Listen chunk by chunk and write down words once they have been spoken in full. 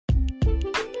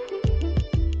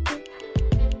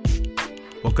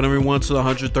Welcome everyone to the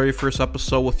 131st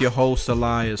episode with your host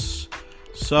Elias.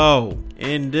 So,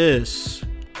 in this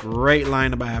great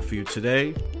lineup I have for you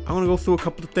today, I'm going to go through a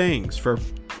couple of things. For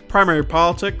primary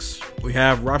politics, we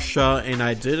have Russia, and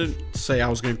I didn't say I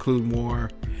was going to include more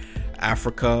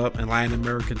Africa and Latin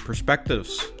American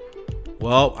perspectives.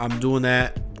 Well, I'm doing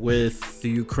that with the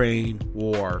Ukraine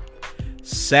war.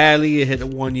 Sadly, it hit a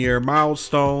 1-year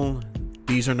milestone.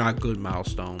 These are not good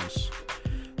milestones.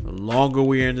 The longer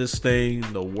we're in this thing,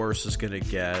 the worse it's going to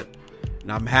get.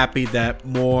 And I'm happy that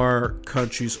more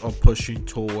countries are pushing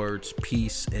towards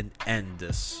peace and end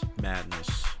this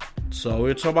madness. So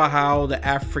we're talking about how the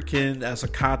African as a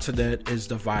continent is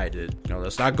divided.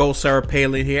 Let's not go Sarah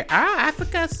Palin here.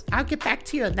 Africa's, I'll get back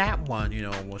to you on that one.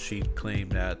 When she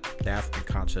claimed that the African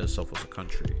continent itself was a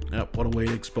country. Yep, what a way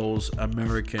to expose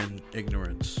American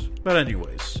ignorance. But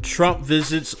anyways, Trump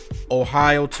visits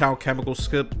Ohio town chemical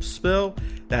spill.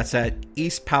 That's at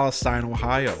East Palestine,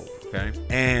 Ohio. Okay,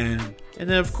 and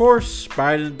then of course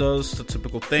Biden does the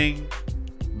typical thing,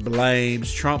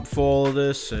 blames Trump for all of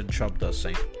this, and Trump does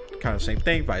same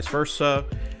thing, vice versa.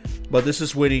 But this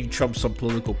is winning Trump some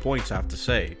political points, I have to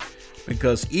say,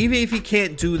 because even if he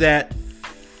can't do that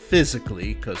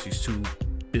physically because he's too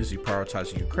busy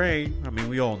prioritizing Ukraine, I mean,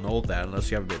 we all know that unless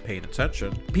you haven't been paying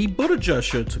attention. Pete Buttigieg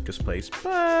should have took his place,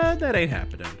 but that ain't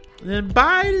happening. And then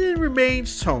Biden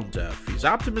remains tone deaf. He's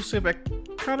optimistic about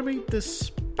economy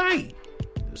despite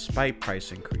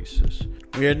price increases.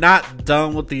 We are not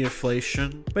done with the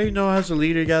inflation, but as a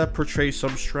leader, you gotta portray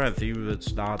some strength, even if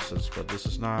it's nonsense. But this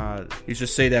is not. You should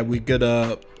say that we're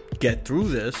gonna get through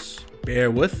this,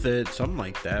 bear with it, something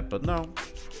like that. But no,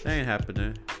 that ain't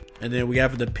happening. And then we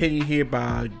have an opinion here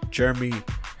by Jeremy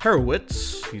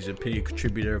Horowitz. He's an opinion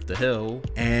contributor of The Hill,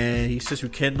 and he says we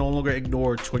can no longer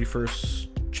ignore China's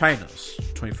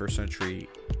 21st century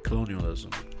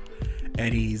colonialism.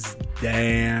 And he's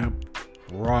damn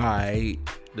right.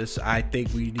 I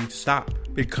think we need to stop,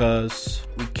 because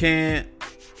we can't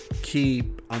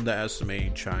keep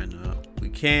underestimating China. We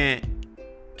can't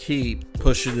keep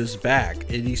pushing this back.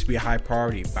 It needs to be a high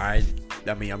priority.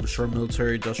 I'm sure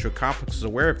military industrial complex is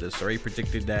aware of this. They already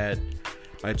predicted that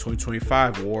by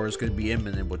 2025 war is going to be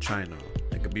imminent with China.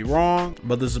 They could be wrong,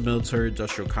 but there's a military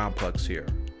industrial complex here.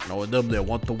 Knowing them, they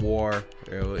want the war.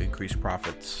 It will increase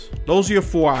profits. Those are your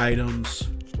 4 items.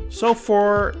 So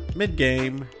for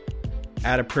mid-game, I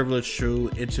had a privilege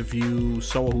to interview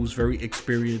someone who's very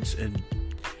experienced in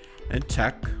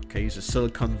tech. Okay, he's a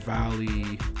Silicon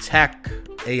Valley tech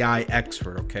AI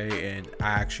expert. Okay, and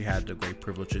I actually had the great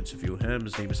privilege to interview him.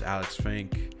 His name is Alex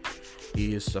Fink.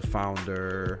 He is the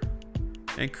founder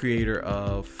and creator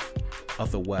of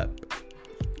the web,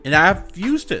 and I've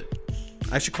used it.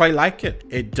 I actually quite like it.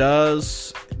 It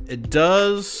does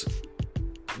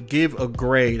give a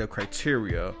grade, a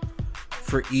criteria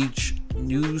for each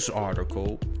news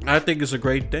article. I think it's a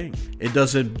great thing. It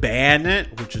doesn't ban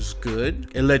it, which is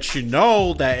good. It lets you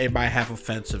know that it might have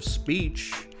offensive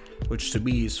speech, which to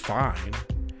me is fine.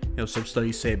 Some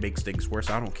studies say it makes things worse.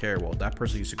 I don't care. Well, that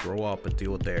person needs to grow up and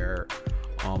deal with their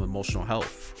emotional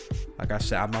health. Like I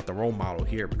said, I'm not the role model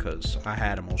here because I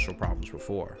had emotional problems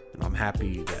before, and I'm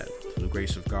happy that through the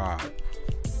grace of God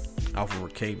I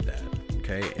overcame that.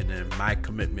 Okay, and then my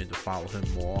commitment to follow him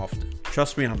more often.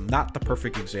 Trust me, I'm not the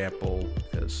perfect example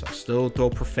because I still throw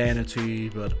profanity,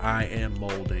 but I am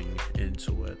molding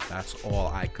into it. That's all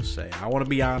I could say. I want to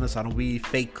be honest. I don't be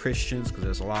fake Christians because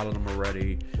there's a lot of them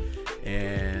already,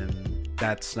 and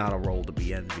that's not a role to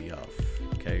be envy of.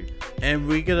 Okay, and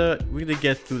we're gonna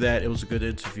get through that. It was a good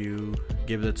interview.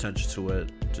 Give it attention to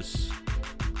it. Just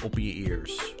open your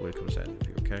ears when it comes to that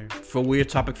interview. Okay, for Weird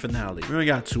Topic finale, we only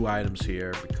got 2 items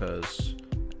here because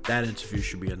that interview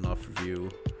should be enough for you.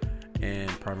 And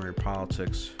primary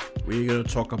politics, we're going to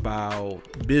talk about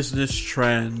business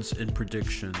trends and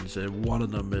predictions, and one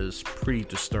of them is pretty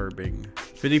disturbing.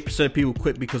 50% of people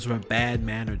quit because of a bad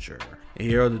manager. And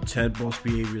here are the 10 most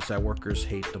behaviors that workers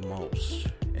hate the most,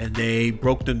 and they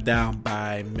broke them down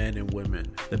by men and women.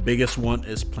 The biggest one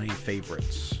is playing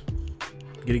favorites.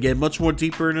 Gonna get much more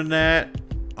deeper than that.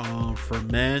 For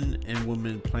men and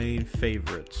women, playing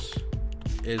favorites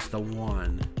is the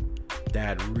one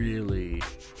that really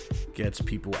gets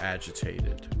people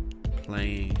agitated.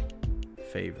 Playing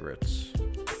favorites.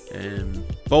 And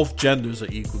both genders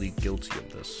are equally guilty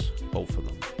of this. Both of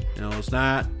them. It's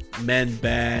not men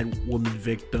bad, women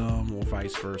victim, or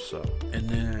vice versa. And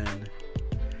then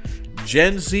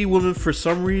Gen Z women, for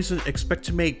some reason, expect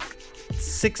to make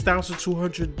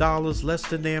 $6,200 less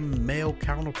than their male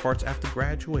counterparts after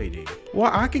graduating.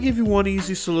 Well, I could give you one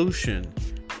easy solution.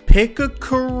 Pick a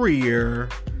career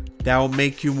that will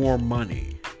make you more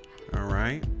money. All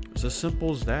right? It's as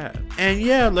simple as that. And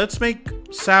yeah, let's make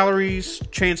salaries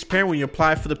transparent when you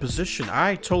apply for the position.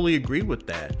 I totally agree with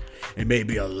that. It may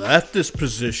be a leftist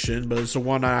position, but it's the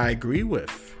one I agree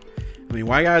with. I mean,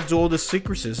 why gotta do all the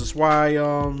secrecies? That's why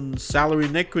salary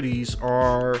inequities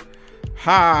are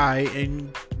high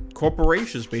in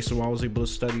corporations, based on what I was able to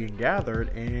study and gathered.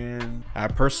 And I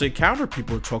personally encountered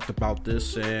people who talked about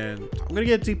this, and I'm gonna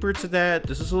get deeper into that.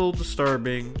 This is a little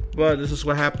disturbing, but this is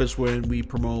what happens when we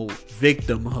promote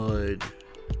victimhood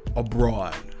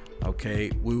abroad. Okay,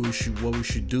 what we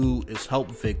should do is help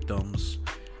victims,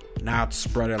 not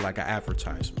spread it like an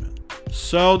advertisement.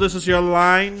 So this is your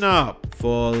lineup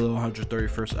for the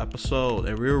 131st episode,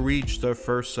 and we'll reach the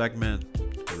first segment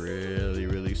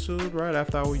really soon, right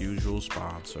after our usual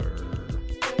sponsor.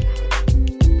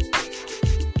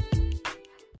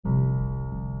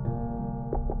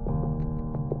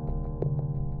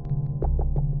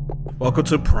 Welcome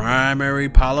to Primary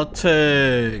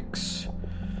Politics.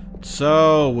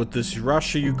 So, with this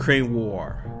Russia-Ukraine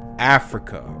war,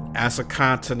 Africa, as a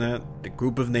continent, the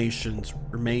group of nations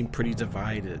remain pretty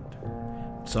divided.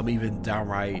 Some even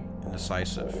downright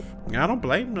indecisive. I don't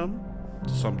blame them to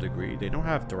some degree. They don't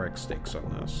have direct stakes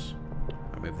on this.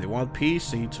 I mean, if they want peace,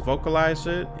 they need to vocalize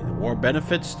it. And the war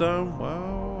benefits them.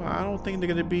 Well, I don't think they're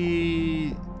going to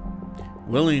be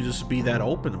willing to just be that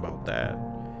open about that.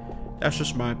 That's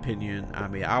just my opinion. I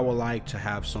mean, I would like to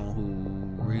have someone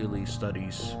who really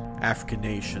studies African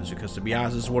nations, because to be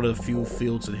honest, it's one of the few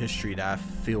fields in history that I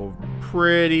feel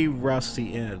pretty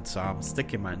rusty in, so I'm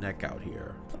sticking my neck out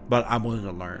here. But I'm willing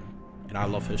to learn, and I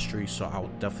love history, so I'll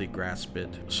definitely grasp it.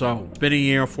 So, it's been a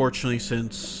year, unfortunately,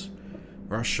 since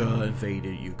Russia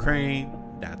invaded Ukraine.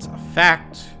 That's a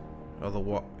fact.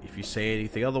 Otherwise, if you say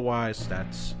anything otherwise,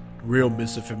 that's real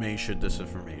misinformation,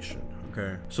 disinformation.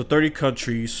 Okay. So 30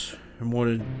 countries, and more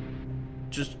than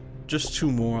just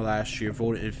two more last year,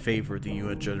 voted in favor of the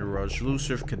UN General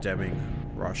Resolution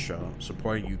condemning Russia,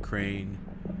 supporting Ukraine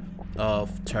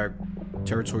of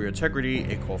territorial integrity,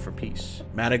 and call for peace.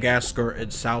 Madagascar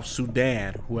and South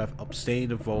Sudan, who have abstained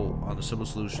to vote on the civil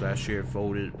solution last year,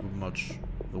 voted with much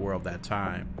of the world that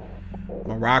time.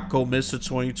 Morocco missed the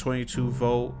 2022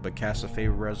 vote, but cast a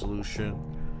favorable resolution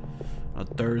on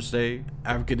Thursday.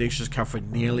 African nations count for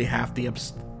nearly half the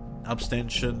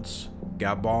abstentions.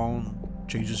 Gabon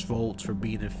changes votes from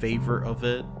being in favor of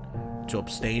it to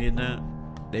abstaining it.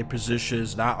 Their position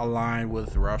is not aligned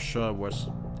with Russia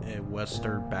and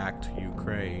Western-backed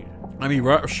Ukraine. I mean,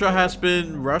 Russia has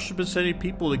been sending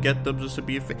people to get them just to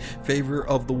be in favor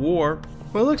of the war,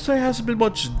 but it looks like it hasn't been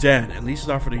much done, at least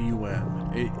not for the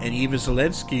UN. And even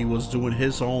Zelensky was doing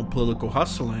his own political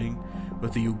hustling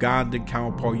with the Ugandan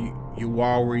counterpart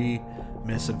Yoweri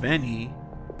Museveni,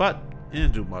 but he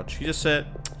didn't do much. He just said,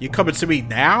 "You coming to me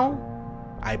now?"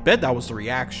 I bet that was the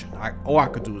reaction. All I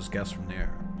could do is guess from there.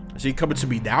 So you coming to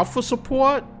me now for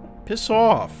support? Piss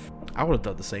off. I would have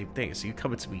done the same thing. So you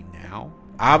coming to me now?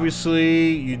 Obviously,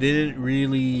 you didn't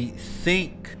really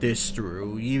think this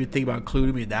through. You even think about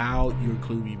including me now. You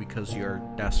include me because you're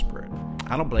desperate.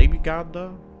 I don't blame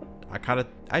Uganda. I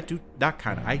do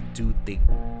think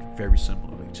very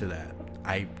similarly to that.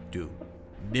 I do.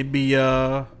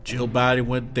 Namibia, Jill Biden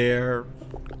went there.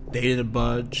 They didn't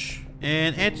budge.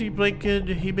 And Antony Blinken,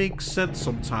 he makes sense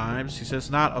sometimes. He says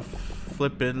not a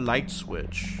flippin' light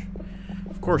switch.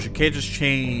 Of course, you can't just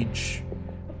change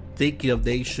thinking of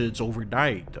nations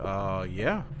overnight.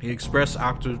 Yeah. He expressed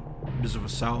optimism for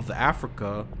South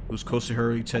Africa, who's closely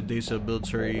hurrying 10 days of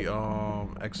military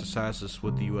exercises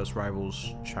with the U.S.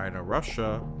 rivals China and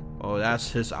Russia. Oh, that's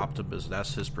his optimism.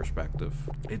 That's his perspective.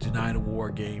 They denied the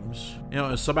war games. You know,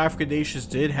 and some African nations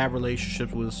did have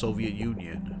relationships with the Soviet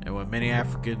Union. And when many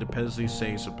African dependencies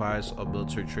say supplies of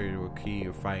military training were key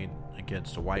in fighting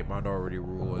against the white minority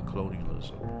rule and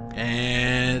colonialism.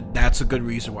 And that's a good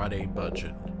reason why they ain't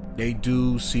budging. They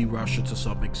do see Russia to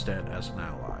some extent as an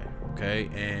ally. Okay?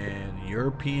 And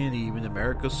European, even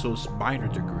America, so it's minor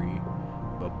degree.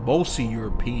 But mostly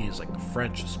Europeans, like the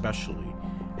French especially,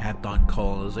 have done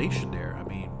colonization there. I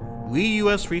mean, we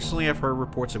U.S. recently have heard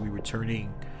reports that we're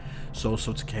returning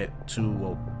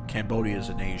to Cambodia's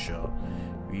in Asia.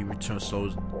 We return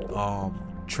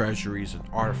treasuries and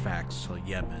artifacts to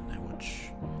Yemen, which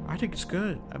I think is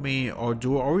good. I mean, are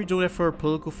we doing that for a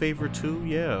political favor too?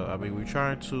 Yeah. I mean, we're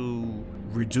trying to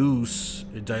reduce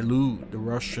and dilute the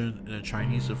Russian and the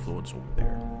Chinese influence over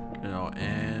there. You know,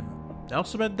 and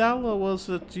Nelson Mandela was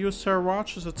a U.S. terror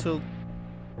watch until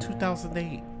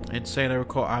 2008. And saying I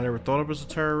never thought of him as a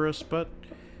terrorist, but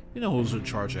you know who was in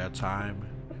charge at that time?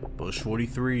 Bush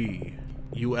 43.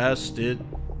 U.S.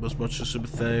 was much too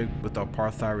sympathetic with the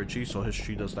apartheid regime, so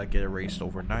history does not get erased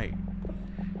overnight.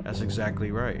 That's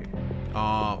exactly right.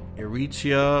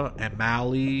 Eritrea and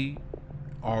Mali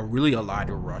are really aligned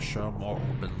with Russia more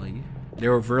openly. They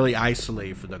were really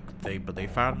isolated for the thing, but they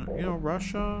found,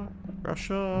 Russia,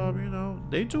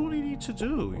 they do what they need to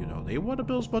do. They want to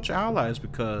build as much allies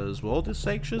because, well, the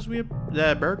sanctions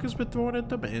that America's been throwing at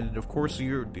them, and of course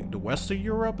the Western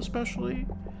Europe especially.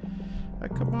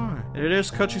 Like, come on. And there's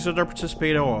countries that don't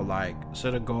participate at all, like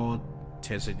Senegal,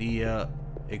 Tanzania,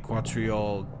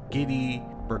 Equatorial Guinea,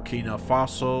 Burkina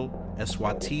Faso,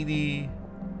 Eswatini,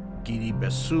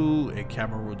 Guinea-Bissau, and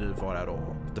Cameroon didn't vote at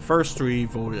all. The first three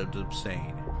voted to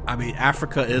abstain. I mean,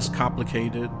 Africa is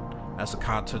complicated as a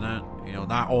continent.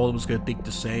 Not all of us gonna think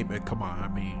the same. And come on,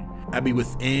 I mean,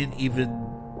 within even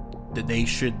the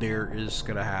nation, there is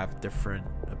gonna have different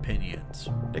opinions.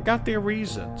 They got their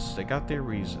reasons.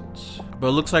 But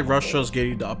it looks like Russia's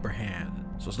getting the upper hand.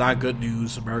 So it's not good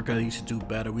news. America needs to do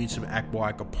better. We need to act more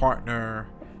like a partner.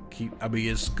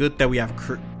 It's good that we have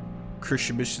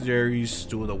Christian missionaries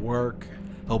doing the work,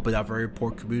 helping out very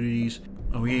poor communities.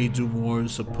 And we need to do more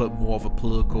to put more of a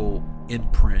political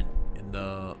imprint in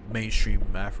the mainstream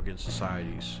African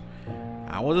societies.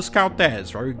 I won't discount that.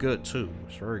 It's very good too.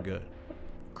 It's very good.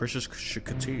 Christians should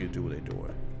continue to do what they're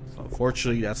doing.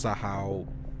 Unfortunately, that's not how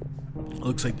it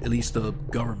looks like. At least the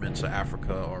governments of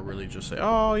Africa are really just saying,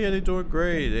 "Oh yeah, they're doing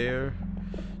great." They're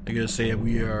gonna say that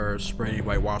we are spreading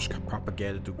whitewash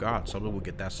propaganda through God. Some people will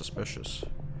get that suspicious.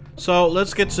 So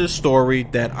let's get to this story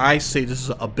that I say this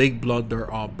is a big blunder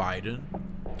on Biden.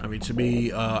 I mean, to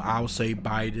me, I would say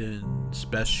Biden's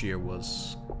best year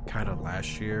was kind of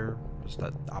last year.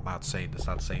 I'm not saying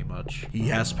much. He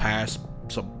has passed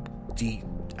some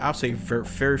I'll say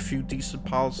very few decent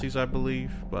policies, I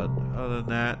believe. But other than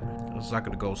that, it's not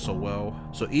going to go so well.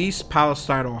 So East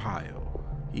Palestine, Ohio.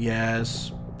 He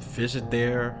has visit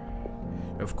there.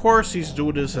 Of course, he's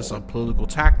doing this as a political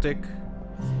tactic.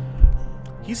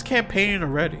 He's campaigning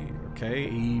already, okay?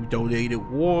 He donated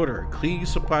water, cleaning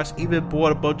supplies, even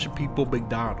bought a bunch of people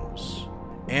McDonald's.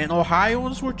 And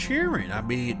Ohioans were cheering. I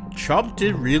mean, Trump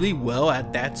did really well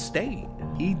at that state.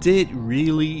 He did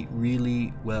really,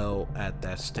 really well at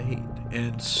that state.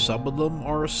 And some of them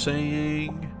are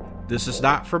saying, this is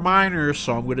not for minors,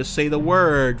 so I'm going to say the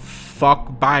word,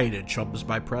 fuck Biden. Trump is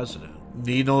my president.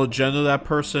 Need no agenda of that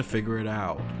person, figure it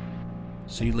out.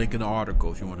 See link in the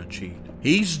article if you want to cheat.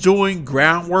 He's doing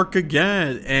groundwork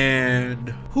again, and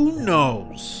who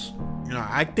knows?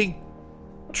 I think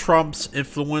Trump's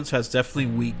influence has definitely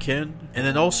weakened. And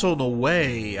then also in a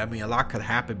way, a lot could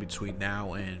happen between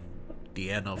now and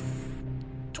the end of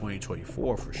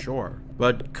 2024 for sure.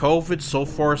 But COVID so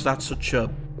far is not such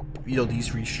a,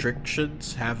 these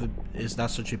restrictions is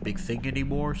not such a big thing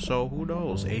anymore. So who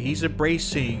knows? And he's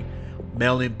embracing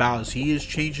mail-in ballots. He is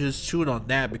changing his tune on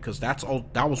that because that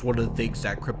was one of the things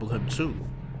that crippled him too.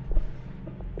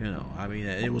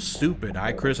 It was stupid.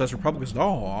 I criticize Republicans.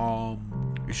 No,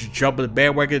 you should jump in the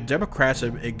bandwagon of Democrats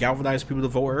and galvanize people to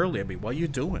vote early. What are you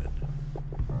doing?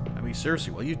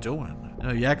 Seriously, what are you doing?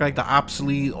 You act like the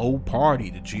obsolete old party,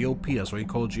 the GOP. That's what you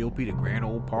call the GOP, the grand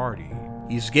old party.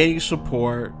 He's getting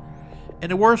support.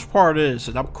 And the worst part is,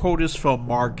 and I'm quoting this from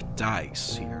Mark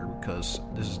Dice here, because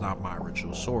this is not my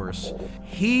original source.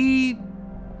 He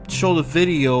showed a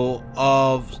video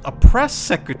of a press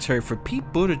secretary for Pete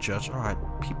Buttigieg. Alright,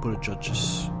 Pete Buttigieg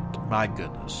is, my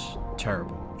goodness,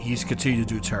 terrible. He's continued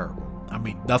to do terrible.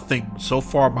 Nothing, so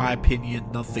far in my opinion,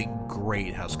 nothing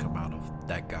great has come out of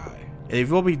that guy. And if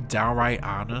you'll be downright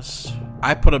honest,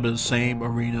 I put him in the same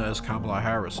arena as Kamala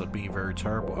Harris of being very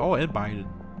terrible. Oh, and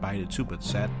Biden too, but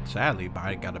sadly,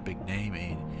 Biden got a big name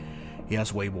and he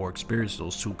has way more experience than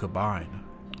those two combined.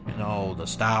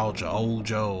 Nostalgia, old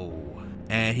Joe.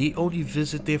 And he only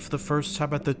visited there for the first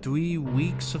time after 3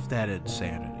 weeks of that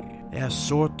insanity. He has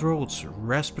sore throats,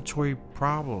 respiratory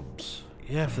problems.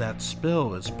 Yeah, for that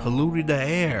spill, it's polluting the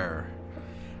air.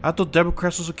 I thought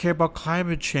Democrats also care about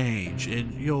climate change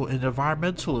and, and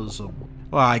environmentalism.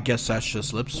 Well, I guess that's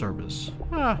just lip service.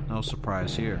 No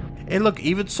surprise here. Hey, look,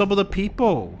 even some of the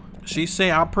people. She's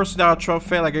saying, I'm personally not a Trump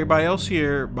fan like everybody else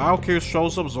here, but I don't care who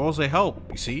shows up as long as they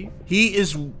help. You see?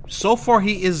 So far,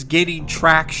 he is getting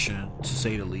traction, to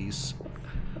say the least,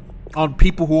 on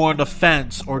people who are on the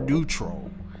fence or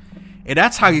neutral. And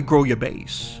that's how you grow your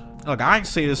base. Look, I ain't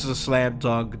say this is a slam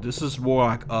dunk. This is more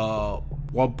like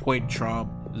 1 point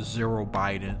Trump, 0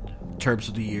 Biden in terms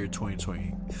of the year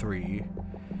 2023.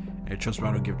 And trust me,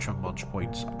 I don't give Trump much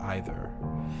points either.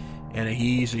 And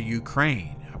he's in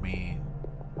Ukraine.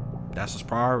 That's his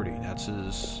priority.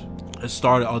 It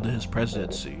started under his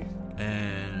presidency.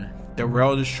 And the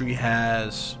rail industry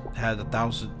has had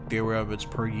 1,000 derailments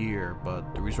per year,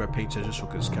 but the reason why I pay attention is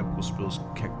because chemical spills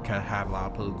can have a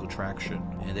lot of political traction,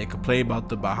 and they complain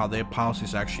about how their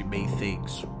policies actually made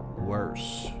things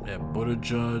worse. And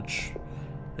Buttigieg,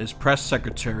 his press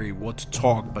secretary, want to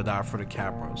talk but not for the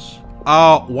cameras.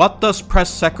 What does press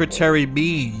secretary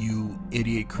mean, you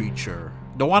idiot creature?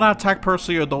 Don't want to attack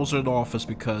personally or those in office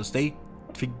because they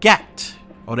forget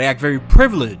or they act very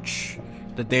privileged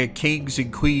that they're kings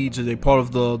and queens and they're part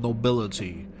of the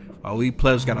nobility. We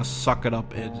plebs gotta suck it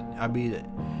up, and I mean,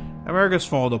 America's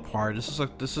falling apart.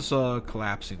 This is a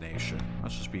collapsing nation.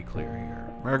 Let's just be clear here.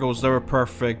 America was never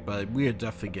perfect, but we are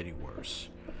definitely getting worse.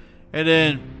 And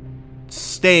then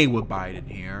stay with Biden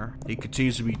here. He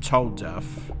continues to be tone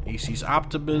deaf. He sees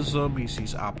optimism.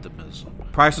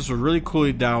 Prices were really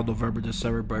cooling down November,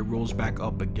 December, but it rolls back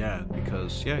up again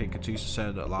because, yeah, he continues to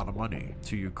send a lot of money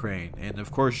to Ukraine. And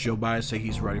of course, Joe Biden said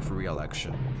he's ready for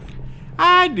re-election.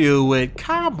 I knew it.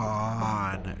 Come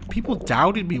on. People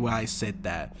doubted me when I said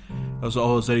that. I was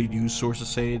is any news sources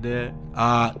saying that?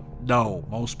 No.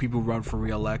 Most people run for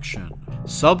re-election.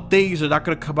 Some things are not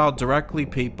going to come out directly,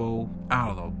 people. I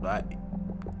don't know.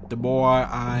 The more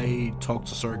I talk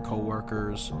to certain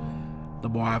coworkers, the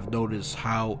more I've noticed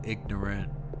how ignorant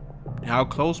and how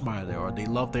close-minded they are. They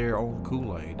love their own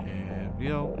Kool-Aid, and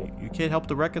you can't help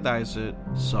to recognize it.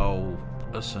 So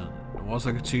listen, the ones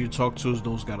I continue to talk to is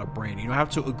those got a brain. You don't have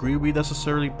to agree with me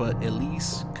necessarily, but at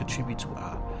least contribute to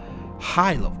a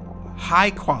high level,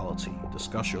 high quality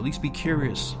discussion. At least be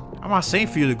curious. I'm not saying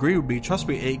for you to agree with me. Trust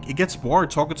me, it gets boring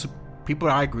talking to people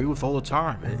that I agree with all the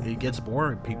time. It gets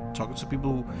boring. Talking to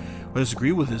people who I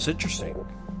disagree with is interesting.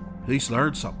 At least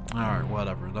learn something. Alright,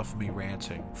 whatever. Enough of me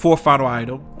ranting. Fourth final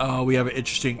item. We have an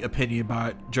interesting opinion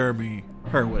by Jeremy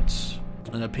Hurwitz,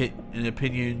 an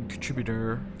opinion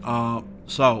contributor.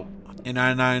 So, in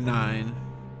 1999,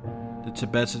 the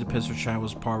Tibet's independence from China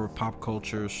was part of pop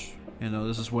cultures.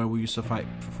 This is when we used to fight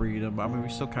for freedom. I mean, we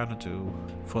still kind of do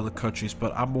for the countries,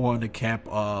 but I'm more in the camp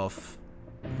of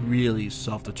really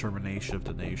self-determination of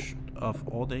the nation, of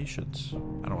all nations. I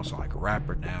don't want to sound like a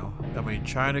rapper now. I mean,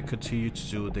 China continued to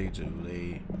do what they do.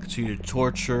 They continue to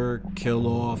torture, kill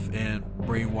off, and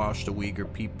brainwash the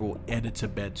Uyghur people and the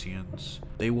Tibetans.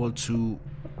 They want to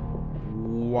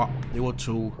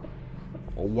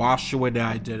wash away their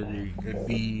identity and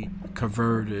be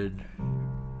converted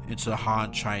into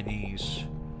Han Chinese.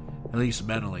 At least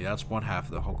mentally, that's one half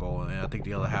of the whole goal, and I think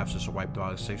the other half is just to wipe the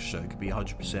organization. It could be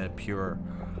 100% pure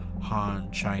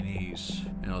Han Chinese.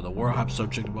 The world have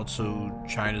subject to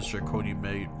China's draconian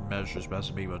measures, but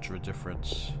hasn't made much of a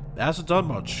difference. It hasn't done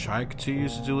much. China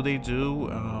continues to do what they do,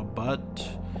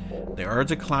 but they are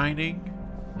declining.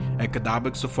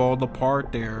 Economics are falling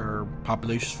apart. Their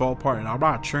populations fall apart, and I'm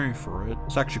not cheering for it.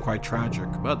 It's actually quite tragic,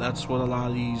 but that's what a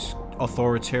lot of these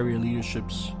authoritarian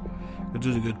leaderships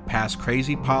do. They could pass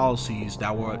crazy policies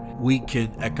that would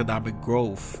weaken economic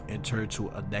growth and turn to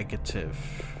a negative.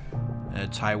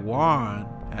 And Taiwan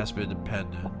has been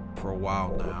independent for a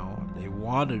while now. They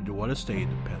want to stay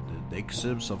independent. They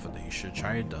consider themselves a nation.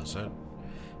 China doesn't.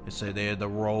 They say they're the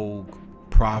rogue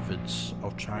province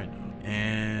of China,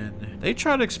 and they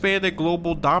try to expand their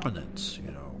global dominance.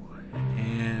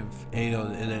 And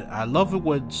I love it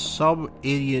when some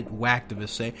idiot whacktivists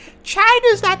say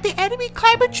China's not the enemy,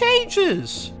 climate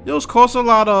changes. It's causing a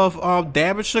lot of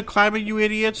damage to the climate, you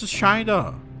idiots. It's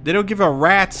China. They don't give a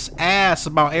rat's ass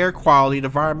about air quality and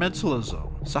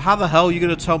environmentalism. So how the hell are you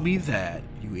gonna tell me that,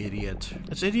 you idiot?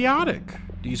 It's idiotic.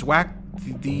 We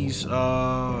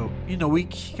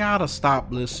gotta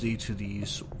stop listening to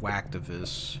these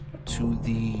whacktivists, to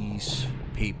these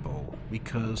people,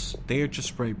 because they're just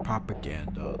spreading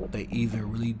propaganda. They either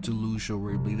really delusional,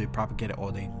 really believe they propaganda,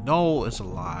 or they know it's a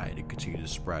lie. They continue to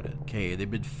spread it. Okay, they've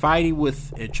been fighting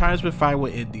and China's been fighting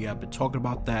with India. I've been talking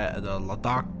about that at the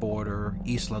Ladakh border,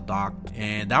 East Ladakh,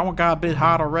 and that one got a bit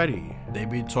hot already. They've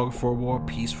been talking for a more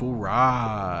peaceful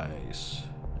rise.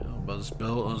 But it's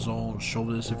built on its own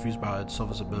chauvinist views about itself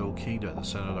as a middle kingdom at the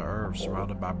center of the earth,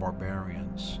 surrounded by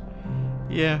barbarians.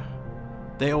 Yeah.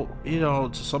 They, to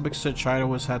some extent, China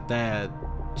always had that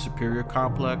superior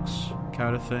complex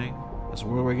kind of thing. As the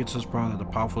world gets this problem, the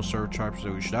powerful serve tribes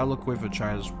that we should not look away from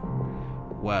China's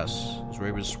west, as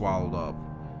Raven swallowed up.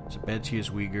 Tibetans,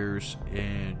 Uyghurs,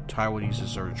 and Taiwanese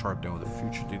deserve to chart down the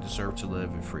future. They deserve to live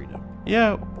in freedom.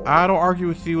 Yeah, I don't argue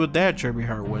with you with that, Jeremy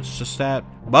Hurwitz. It's just that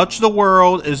much of the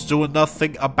world is doing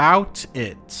nothing about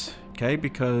it. Okay,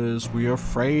 because we're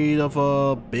afraid of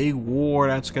a big war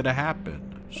that's going to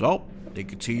happen. So they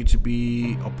continue to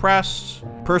be oppressed,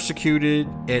 persecuted,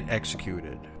 and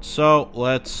executed. So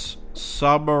let's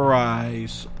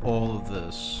summarize all of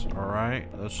this. Alright?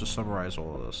 Let's just summarize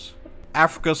all of this.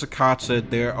 Africa as a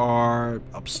continent, they are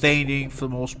abstaining for the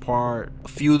most part. A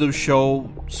few of them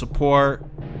show support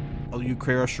of the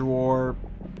Ukraine-Russia war.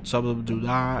 Some of them do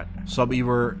not. Some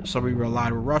even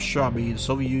allied with Russia. I mean, the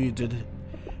Soviet Union did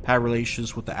have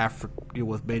relations with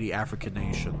with many African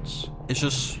nations. It's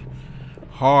just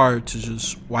hard to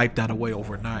just wipe that away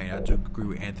overnight. I do agree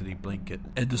with Anthony Blinken.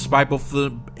 And despite both of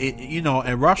them,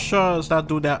 and Russia is not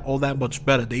doing that all that much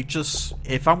better. They just,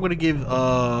 if I'm going to give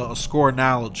a score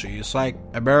analogy, it's like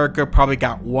America probably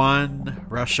got 1,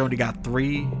 Russia only got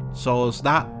 3, so it's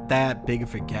not that big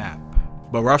of a gap.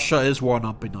 But Russia is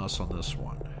one-upping us on this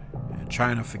one. And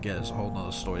China, forget, is a whole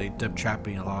nother story. They dip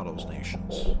trapping a lot of those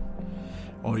nations.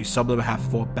 Only some of them have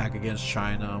fought back against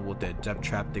China with their depth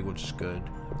trap thing, which is good.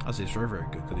 I say it's very, very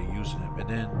good because they're using him. And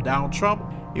then Donald Trump,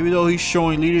 even though he's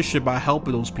showing leadership by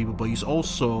helping those people, but he's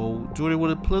also doing it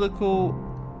with a political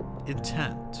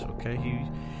intent. Okay,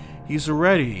 he's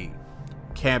already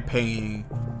campaigning,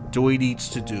 doing what he needs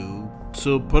to do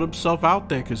to put himself out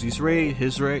there because he's ready.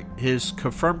 His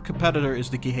confirmed competitor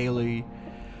is Nikki Haley.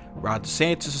 Ron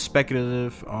DeSantis is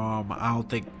speculative. I don't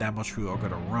think that much people are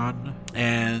going to run.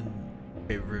 And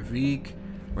Vivek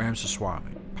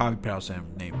Ramaswamy, probably pronounced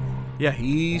that name wrong. Yeah,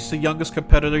 he's the youngest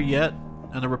competitor yet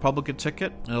on the Republican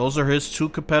ticket. And those are his 2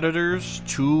 competitors,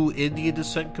 2 Indian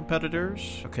descent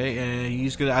competitors. Okay,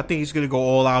 and I think he's gonna go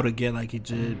all out again, like he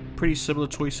did, pretty similar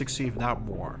to 2016, if not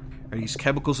more. And these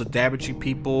chemicals are damaging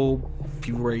people.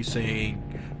 People already saying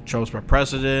Trump's my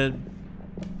president.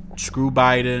 Screw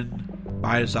Biden.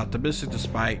 Biden's optimistic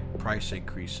despite price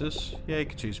increases. Yeah, he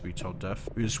continues to be tone deaf.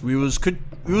 We was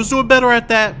doing better at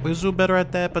that.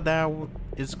 But now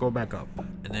it's going back up.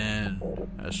 And then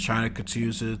as China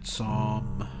continues its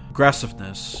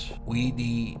aggressiveness, we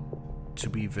need to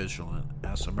be vigilant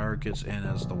as Americans and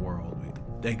as the world.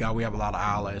 Thank God we have a lot of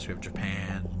allies. We have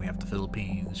Japan, we have the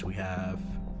Philippines, we have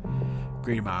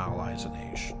great amount of allies in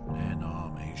Asia. And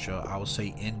Asia, I would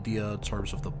say India in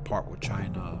terms of the part with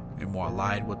China and more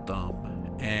allied with them.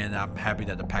 And I'm happy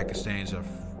that the Pakistanis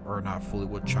are not fully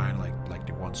with China like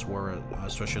they once were,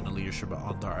 especially in the leadership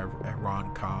under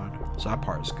Imran Khan. So that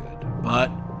part is good. But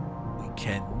we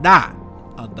cannot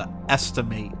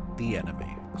underestimate the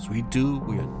enemy. Because we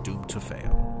are doomed to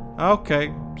fail.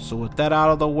 Okay, so with that out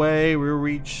of the way, we'll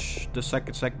reach the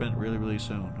second segment really, really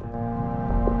soon.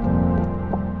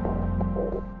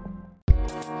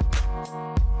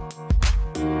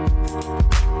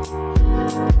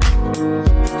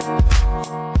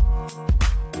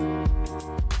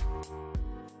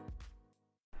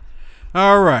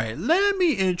 Alright, let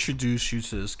me introduce you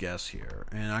to this guest here.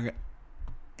 And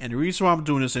the reason why I'm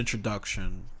doing this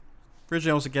introduction,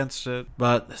 originally I was against it,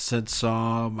 but since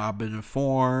I've been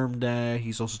informed that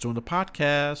he's also doing the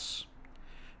podcast,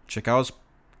 check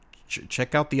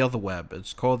out The Other Web.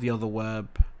 It's called The Other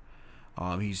Web.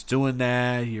 He's doing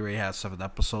that. He already has 7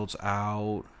 episodes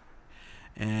out.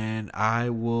 And I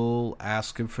will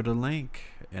ask him for the link.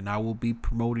 And I will be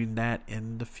promoting that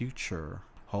in the future.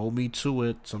 Hold me to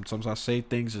it. Sometimes I say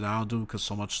things and I don't do it because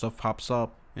so much stuff pops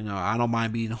up. I don't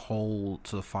mind being hold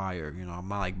to the fire. I'm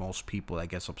not like most people that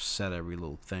gets upset at every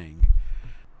little thing.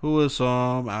 Who is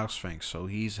Alex Fink? So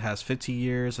he has 15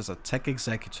 years as a tech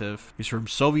executive. He's from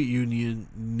Soviet Union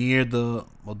near the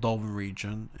Moldovan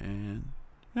region, and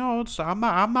I'm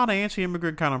not an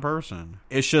anti-immigrant kind of person.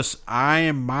 It's just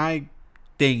my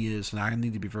thing is, and I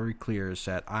need to be very clear, is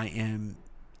that I'm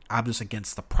just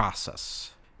against the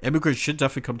process. Immigrants should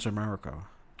definitely come to America,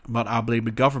 but I blame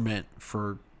the government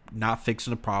for not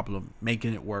fixing the problem,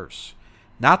 making it worse.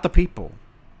 Not the people,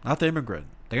 not the immigrant.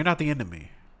 They're not the enemy.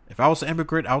 If I was an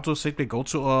immigrant, I would just simply go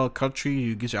to a country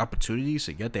who gives you opportunities,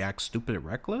 and yet they act stupid and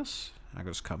reckless. I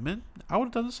just come in. I would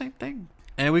have done the same thing.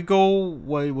 And we go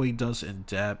what he does in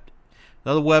depth.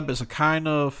 The Other Web is a kind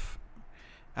of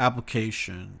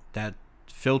application that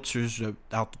filters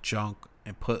out the junk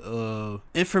and put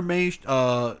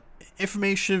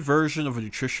information version of a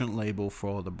nutrition label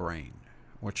for the brain,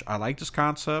 which I like this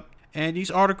concept. And these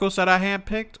articles that I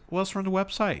handpicked was from the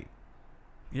website.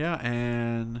 Yeah,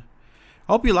 and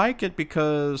I hope you like it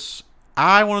because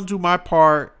I want to do my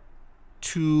part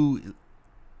to,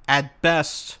 at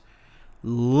best,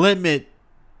 limit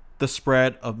the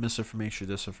spread of misinformation,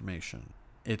 disinformation.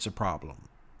 It's a problem.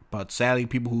 But sadly,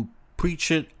 people who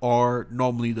preach it are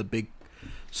normally the big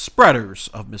spreaders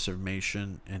of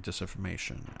misinformation and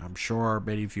disinformation. I'm sure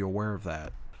many of you are aware of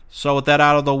that. So with that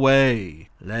out of the way,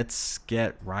 let's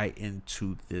get right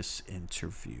into this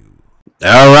interview.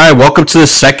 All right, welcome to the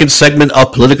second segment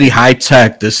of Politically High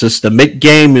Tech. This is the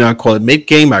mid-game. I call it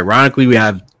mid-game. Ironically, we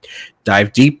have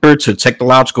dive deeper to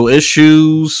technological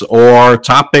issues or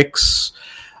topics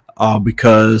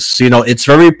because it's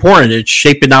very important. It's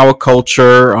shaping our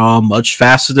culture much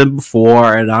faster than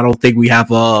before, and I don't think we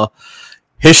have a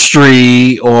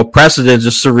history or precedent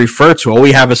just to refer to. All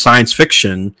we have is science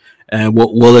fiction, and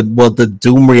will the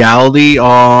doom reality?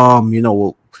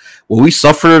 Will we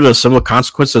suffer the similar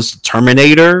consequences as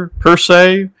Terminator per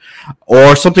se,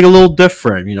 or something a little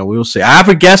different? We will see. I have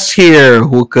a guest here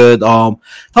who could help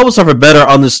us have a better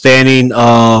understanding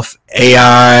of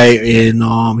AI,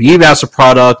 and he even has a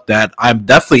product that I'm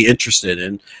definitely interested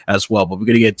in as well. But we're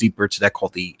gonna get deeper into that,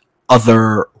 called the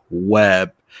Other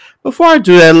Web. Before I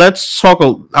do that, let's talk.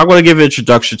 I'm going to give an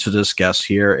introduction to this guest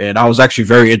here, and I was actually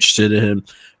very interested in him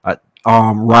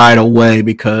right away,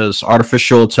 because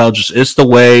artificial intelligence is the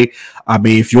way. I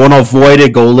mean, if you want to avoid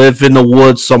it, go live in the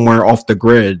woods somewhere off the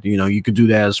grid. You could do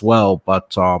that as well.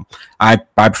 But I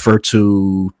prefer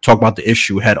to talk about the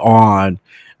issue head on,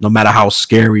 no matter how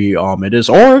scary it is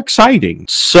or exciting.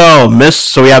 So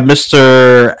we have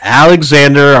Mr.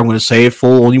 Alexander. I'm going to say it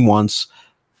full only once.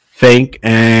 Fink,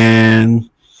 and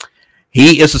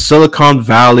he is a Silicon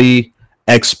Valley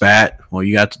expat. Well,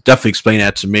 you got to definitely explain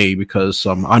that to me, because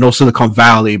I know Silicon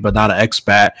Valley, but not an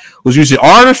expat, who's using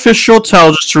artificial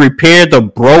intelligence to repair the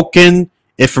broken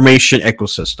information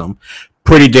ecosystem.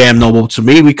 Pretty damn noble to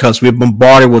me, because we're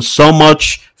bombarded with so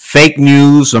much fake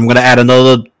news. I'm going to add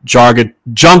another jargon,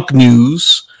 junk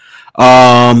news,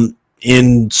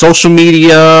 in social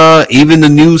media, even the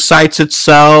news sites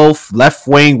itself, left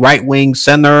wing, right wing,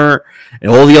 center,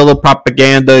 and all the other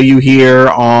propaganda you hear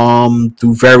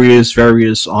through various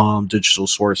digital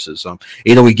sources.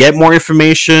 Either we get more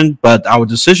information, but our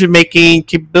decision making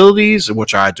capabilities,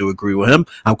 which I do agree with him,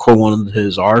 I'm quoting one of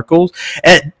his articles,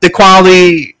 and the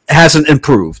quality hasn't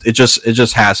improved. It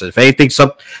just hasn't. If anything,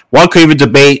 one could even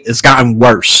debate, it's gotten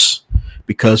worse,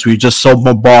 because we're just so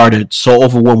bombarded, so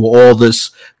overwhelmed with all this,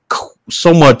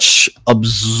 so much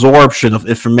absorption of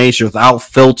information without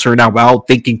filtering out, without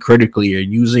thinking critically, or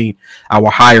using our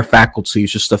higher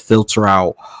faculties just to filter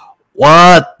out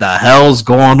what the hell's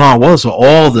going on. What's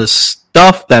all this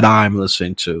stuff that I'm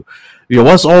listening to?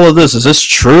 What's all of this? Is this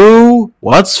true?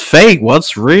 What's fake?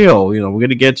 What's real? We're going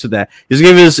to get to that. He's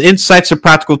giving us insights and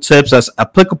practical tips that's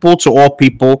applicable to all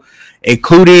people,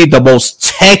 including the most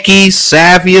techie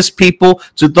savviest people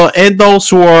and those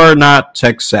who are not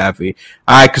tech savvy.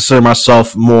 I consider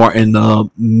myself more in the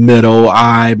middle.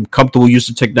 I'm comfortable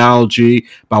using technology,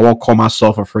 but I won't call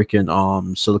myself a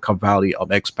freaking Silicon Valley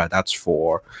expat. That's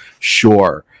for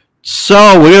sure.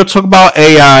 So we're going to talk about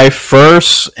AI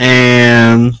first,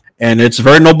 and it's a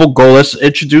very noble goal. Let's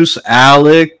introduce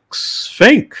Alex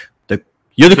Fink.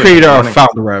 You're the creator of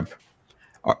FounderWeb.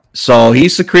 So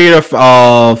he's the creator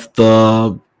of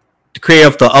the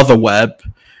Other Web.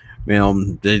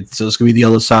 So it's gonna be the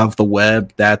other side of the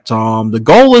web. That the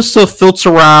goal is to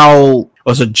filter out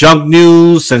junk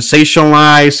news,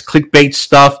 sensationalized clickbait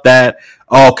stuff. That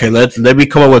let me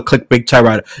come up with a clickbait type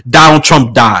right. Donald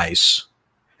Trump dies.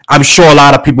 I'm sure a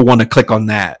lot of people want to click on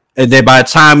that. And then by the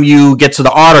time you get to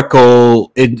the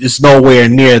article, it's nowhere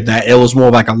near that. It was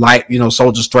more like a light,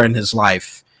 someone just threatened his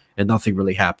life and nothing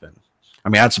really happened. I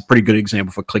mean, that's a pretty good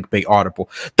example for clickbait article.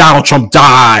 Donald Trump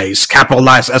dies,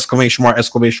 capitalized, exclamation mark,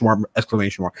 exclamation mark,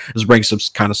 exclamation mark. This brings some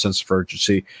kind of sense of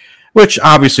urgency, which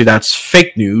obviously that's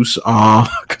fake news,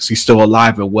 because he's still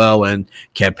alive and well and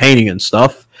campaigning and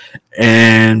stuff.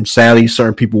 And sadly,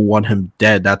 certain people want him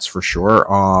dead, that's for sure,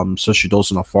 especially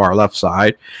those on the far left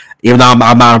side. Even though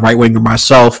I'm not a right-winger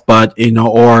myself, but,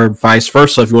 or vice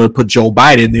versa. If you want to put Joe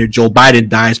Biden there, Joe Biden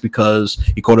dies because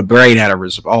he caught a brain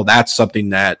aneurysm. Oh, that's something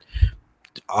that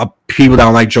people that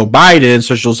don't like Joe Biden,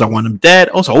 especially those that want him dead,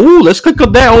 also, let's click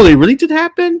on that. It really did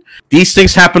happen? These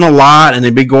things happen a lot, and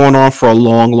they've been going on for a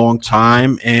long, long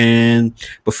time. And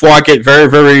before I get very,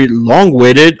 very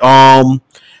long-winded,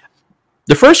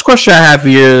 the first question I have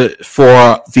here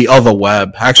for the Other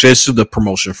Web, actually, let's do the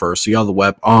promotion first, the Other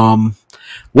Web.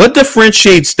 What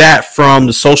differentiates that from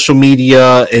the social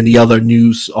media and the other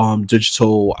news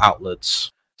digital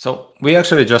outlets? So we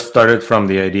actually just started from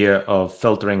the idea of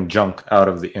filtering junk out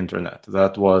of the internet.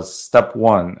 That was step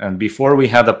one. And before we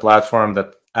had a platform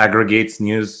that aggregates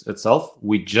news itself,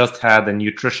 we just had a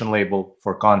nutrition label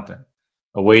for content,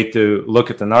 a way to look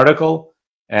at an article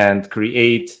and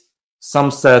create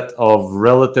some set of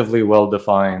relatively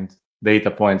well-defined data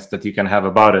points that you can have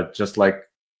about it. Just like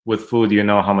with food,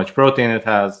 how much protein it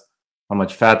has, how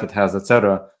much fat it has,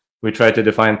 etc. We try to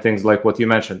define things like what you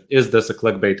mentioned. Is this a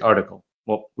clickbait article?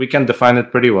 Well, we can define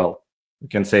it pretty well. We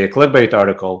can say a clickbait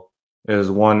article is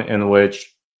one in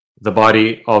which the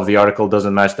body of the article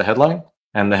doesn't match the headline,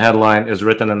 and the headline is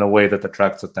written in a way that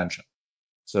attracts attention.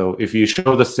 So if you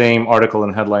show the same article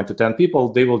and headline to 10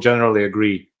 people, they will generally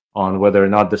agree on whether or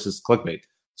not this is clickbait.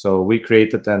 So we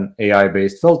created an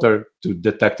AI-based filter to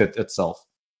detect it itself.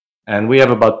 And we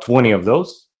have about 20 of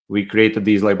those. We created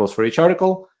these labels for each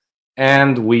article,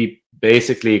 and we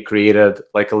basically created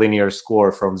like a linear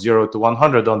score from 0 to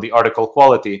 100 on the article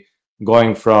quality,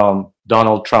 going from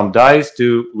Donald Trump dies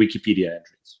to Wikipedia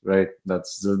entries, right?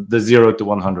 That's the 0 to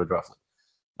 100 roughly.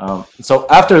 So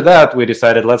after that, we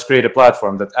decided let's create a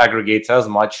platform that aggregates as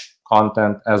much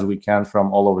content as we can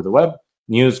from all over the web: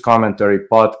 news, commentary,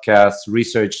 podcasts,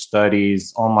 research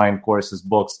studies, online courses,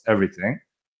 books, everything.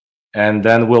 And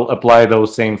then we'll apply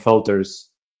those same filters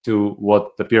to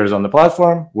what appears on the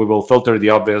platform. We will filter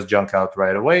the obvious junk out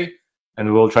right away, and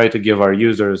we will try to give our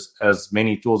users as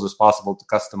many tools as possible to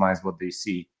customize what they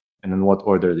see and in what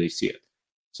order they see it.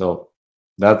 So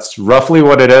that's roughly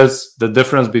what it is. The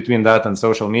difference between that and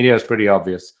social media is pretty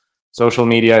obvious. Social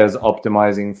media is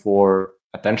optimizing for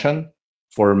attention,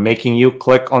 for making you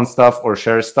click on stuff or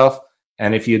share stuff.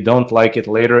 And if you don't like it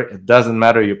later, it doesn't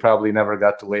matter. You probably never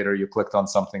got to later. You clicked on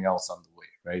something else on the way,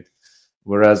 right?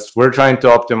 Whereas we're trying to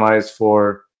optimize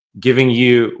for giving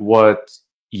you what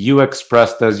you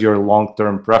expressed as your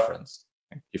long-term preference.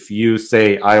 If you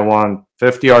say, I want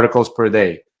 50 articles per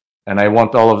day, and I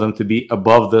want all of them to be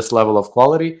above this level of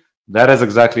quality, that is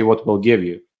exactly what we'll give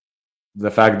you. The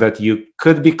fact that you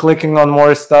could be clicking on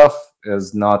more stuff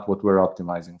is not what we're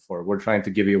optimizing for. We're trying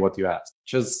to give you what you asked,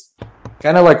 which is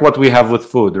kind of like what we have with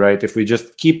food, right? If we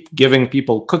just keep giving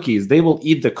people cookies, they will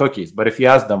eat the cookies. But if you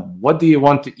ask them, what do you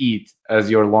want to eat as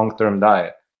your long-term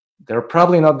diet? They're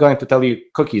probably not going to tell you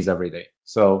cookies every day.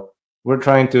 So we're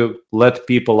trying to let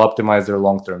people optimize their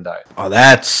long-term diet. Oh,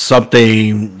 that's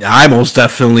something I most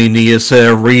definitely need,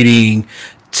 instead of reading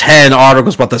 10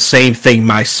 articles about the same thing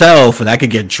myself, and that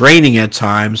could get draining at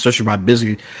times, especially my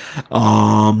busy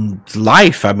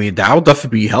life. I mean, that would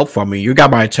definitely be helpful. I mean, you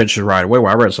got my attention right away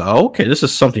where I was like, oh, okay, this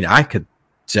is something I could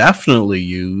definitely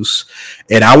use,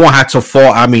 and I won't have to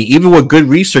fall. I mean, even with good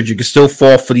research, you can still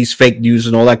fall for these fake news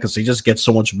and all that, because they just get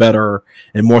so much better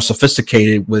and more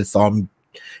sophisticated with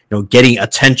getting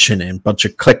attention and a bunch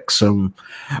of clicks and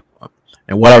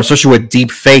whatever, especially with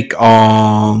deep fake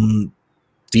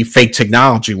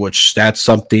technology, which that's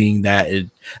something that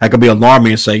could be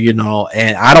alarming and say, and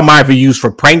I don't mind if it's used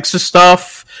for pranks and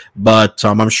stuff, but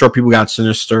I'm sure people got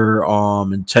sinister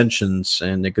intentions,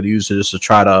 and they could use it just to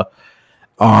try to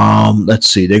let's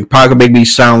see, they probably make me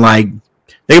sound like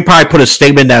they could probably put a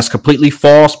statement that's completely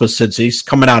false, but since it's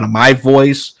coming out of my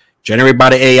voice generated by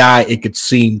the AI, it could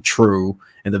seem true,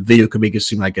 and the video could make it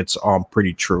seem like it's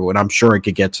pretty true, and I'm sure it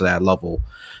could get to that level.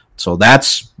 So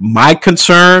that's my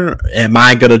concern. Am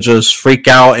I going to just freak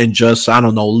out and just, I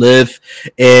don't know, live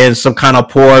in some kind of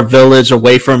poor village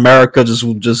away from America,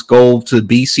 just go to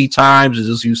BC times and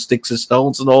just use sticks and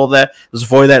stones and all that? Just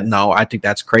avoid that? No, I think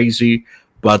that's crazy.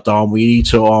 But we need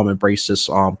to embrace this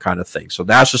kind of thing. So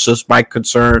that's just my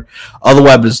concern. Other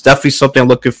web is definitely something I'm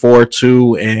looking forward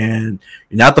to. And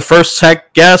you're not the first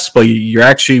tech guest, but you're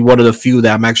actually one of the few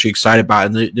that I'm actually excited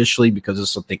about initially, because it's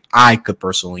something I could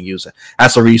personally use it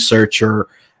as a researcher,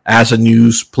 as a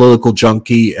news political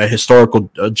junkie, a historical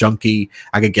junkie.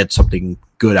 I could get something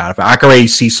good out of it. I can already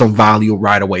see some value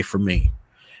right away for me.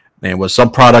 And with some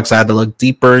products, I had to look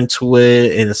deeper into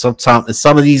it. And sometimes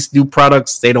some of these new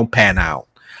products, they don't pan out.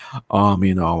 I'm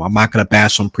not going to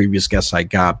bash some previous guests I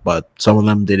got, but some of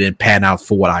them didn't pan out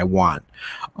for what I want.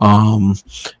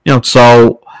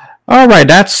 So, all right,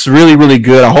 that's really, really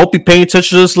good. I hope you pay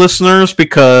attention to this, listeners,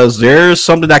 because there's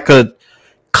something that could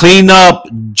clean up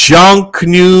junk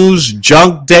news,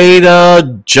 junk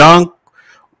data, junk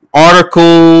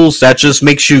articles that just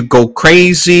makes you go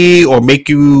crazy or make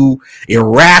you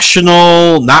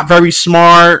irrational, not very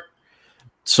smart.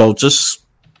 So just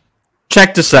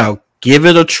check this out. Give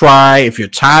it a try. If you're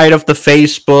tired of the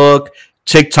Facebook,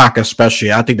 TikTok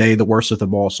especially, I think they're the worst of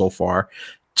them all so far.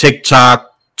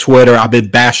 TikTok, Twitter, I've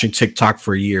been bashing TikTok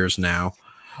for years now.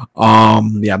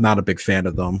 I'm not a big fan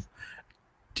of them.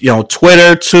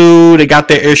 Twitter too, they got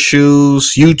their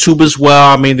issues. YouTube as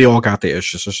well. I mean, they all got their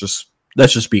issues.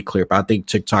 Let's just be clear. But I think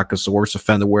TikTok is the worst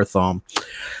offender with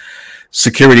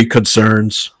security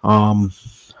concerns.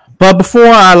 But before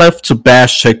I left to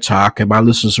bash TikTok, and my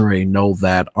listeners already know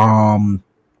that,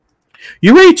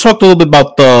 you already talked a little bit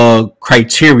about the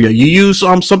criteria. You use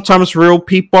sometimes real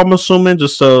people, I'm assuming,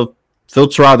 just to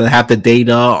filter out and have the data,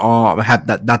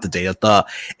 the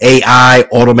AI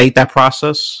automate that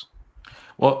process.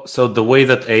 Well, so the way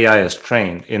that AI is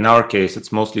trained, in our case,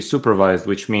 it's mostly supervised,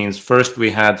 which means first we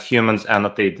had humans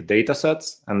annotate the data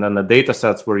sets, and then the data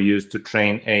sets were used to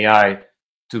train AI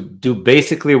to do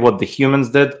basically what the humans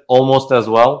did, almost as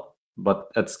well, but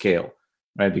at scale.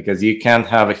 right? Because you can't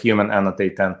have a human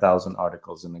annotate 10,000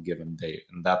 articles in a given day.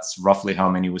 And that's roughly how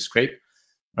many we scrape,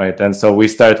 right? And so we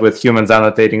start with humans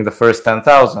annotating the first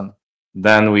 10,000.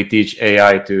 Then we teach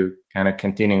AI to kind of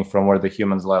continue from where the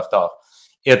humans left off.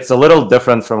 It's a little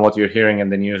different from what you're hearing in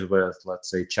the news with, let's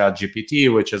say,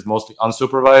 ChatGPT, which is mostly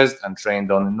unsupervised and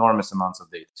trained on enormous amounts of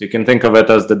data. So you can think of it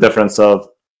as the difference of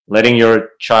letting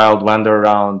your child wander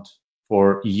around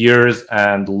for years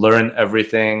and learn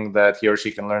everything that he or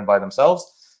she can learn by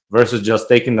themselves versus just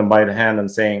taking them by the hand and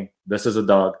saying, this is a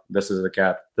dog, this is a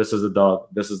cat, this is a dog,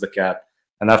 this is the cat.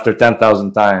 And after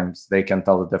 10,000 times, they can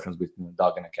tell the difference between a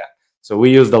dog and a cat. So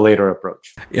we use the later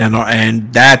approach. Yeah, no,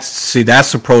 and that's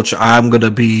the approach I'm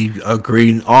gonna be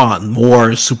agreeing on,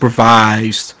 more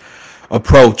supervised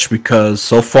approach, because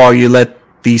so far you let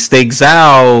these things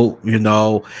out,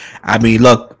 I mean,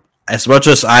 look, as much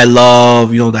as I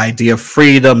love, the idea of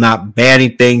freedom, not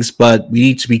banning things, but we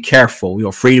need to be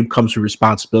careful. Freedom comes with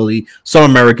responsibility. Some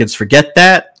Americans forget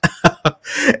that.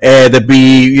 And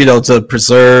to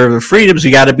preserve freedoms,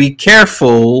 you got to be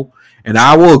careful. And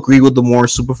I will agree with the more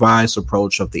supervised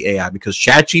approach of the AI, because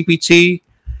ChatGPT,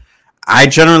 I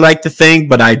generally like the thing,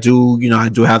 but I do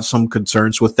have some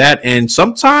concerns with that. And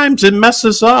sometimes it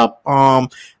messes up. I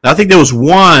think there was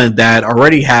one that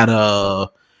already had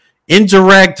a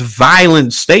indirect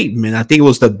violent statement. I think it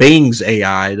was the Bing's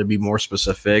AI, to be more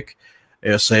specific.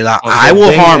 It'll say that I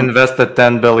will harm. Invested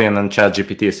 $10 billion in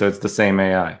ChatGPT, so it's the same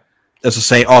AI. It's the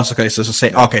same. Oh, okay. So it's the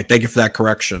same. Okay, thank you for that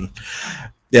correction.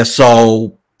 Yeah.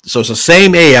 So it's the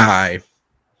same AI.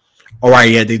 All right.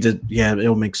 Yeah, they did. Yeah,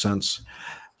 it'll make sense.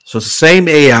 So it's the same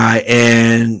AI,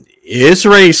 and it's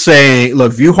already saying,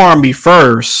 "Look, if you harm me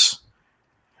first,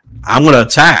 I'm going to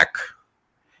attack."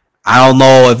 I don't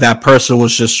know if that person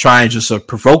was just trying to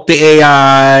provoke the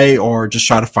AI or just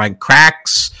try to find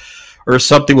cracks or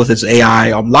something with its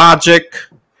AI logic.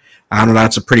 I don't know.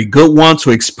 That's a pretty good one to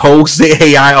expose the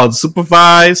AI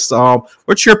unsupervised.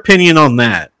 What's your opinion on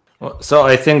that? So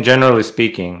I think generally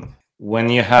speaking, when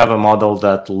you have a model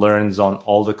that learns on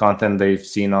all the content they've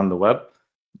seen on the web,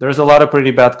 there's a lot of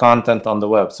pretty bad content on the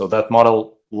web. So that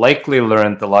model likely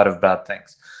learned a lot of bad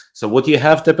things. So what you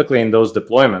have typically in those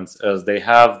deployments is they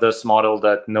have this model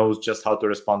that knows just how to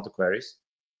respond to queries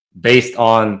based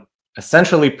on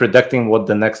essentially predicting what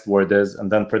the next word is,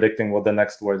 and then predicting what the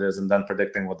next word is, and then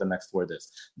predicting what the next word is.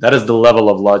 That is the level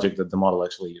of logic that the model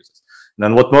actually uses. And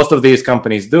then what most of these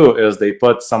companies do is they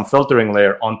put some filtering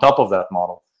layer on top of that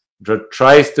model that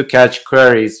tries to catch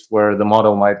queries where the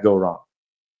model might go wrong,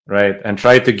 right? And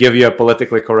try to give you a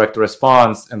politically correct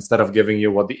response instead of giving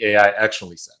you what the AI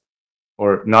actually said,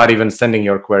 or not even sending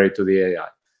your query to the AI.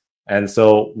 And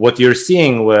so what you're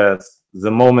seeing with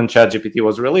the moment ChatGPT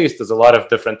was released is a lot of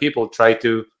different people try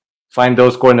to find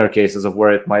those corner cases of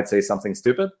where it might say something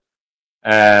stupid.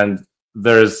 And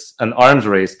there's an arms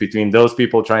race between those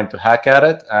people trying to hack at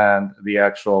it and the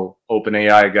actual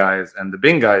OpenAI guys and the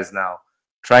Bing guys now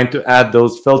trying to add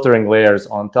those filtering layers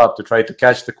on top to try to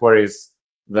catch the queries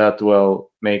that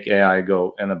will make AI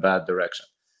go in a bad direction.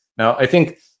 Now, I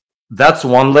think that's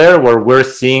one layer where we're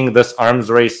seeing this arms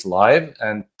race live.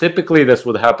 And typically this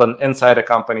would happen inside a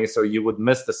company, so you would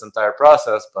miss this entire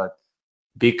process. But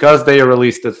because they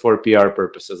released it for PR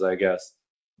purposes, I guess,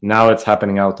 now it's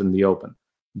happening out in the open.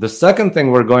 The second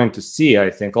thing we're going to see, I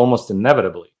think, almost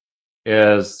inevitably,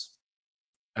 is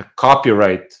a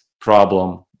copyright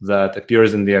problem that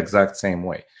appears in the exact same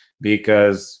way.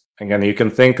 Because, again, you can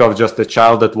think of just a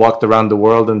child that walked around the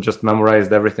world and just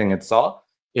memorized everything it saw.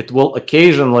 It will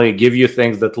occasionally give you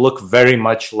things that look very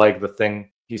much like the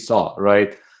thing he saw,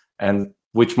 right? And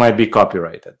which might be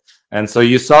copyrighted. And so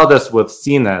you saw this with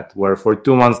CNET, where for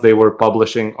 2 months they were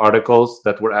publishing articles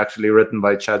that were actually written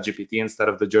by ChatGPT instead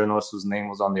of the journalist whose name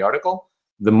was on the article.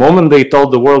 The moment they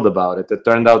told the world about it, it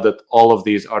turned out that all of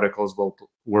these articles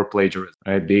were plagiarism,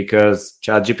 right? Because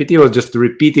ChatGPT was just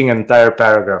repeating an entire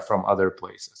paragraph from other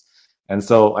places. And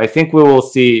so I think we will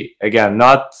see, again,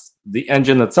 not the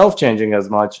engine itself changing as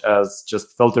much as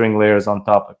just filtering layers on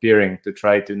top appearing to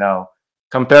try to now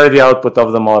compare the output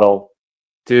of the model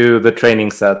to the training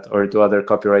set or to other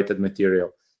copyrighted material,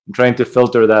 and trying to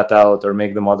filter that out or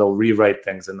make the model rewrite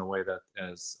things in a way that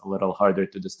is a little harder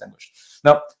to distinguish.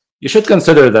 Now, you should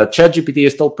consider that ChatGPT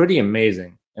is still pretty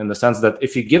amazing in the sense that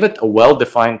if you give it a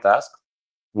well-defined task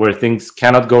where things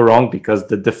cannot go wrong because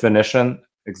the definition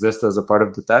exists as a part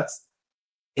of the text,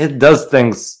 it does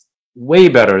things way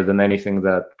better than anything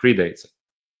that predates it,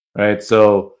 right?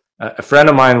 So a friend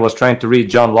of mine was trying to read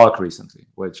John Locke recently,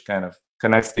 which kind of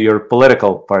connects to your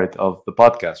political part of the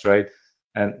podcast, right?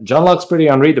 And John Locke's pretty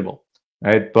unreadable,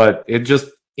 right? But it just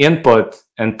input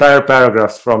entire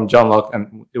paragraphs from John Locke,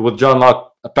 and with John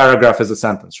Locke a paragraph is a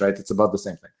sentence, right? It's about the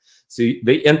same thing. So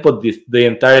they input the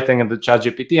entire thing in the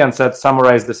ChatGPT and said,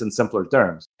 summarize this in simpler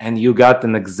terms. And you got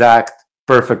an exact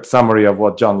perfect summary of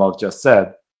what John Locke just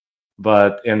said,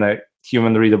 but in a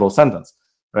human readable sentence,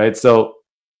 right? So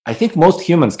I think most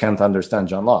humans can't understand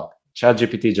John Locke.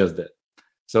 ChatGPT just did.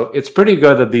 So it's pretty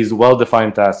good at these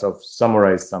well-defined tasks of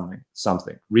summarize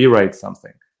something, rewrite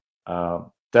something.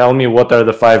 Tell me what are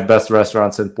the 5 best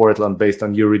restaurants in Portland based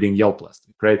on you reading Yelp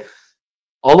listing, right?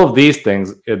 All of these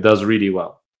things, it does really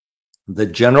well. The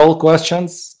general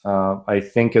questions, I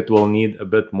think it will need a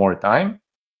bit more time.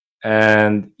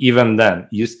 And even then,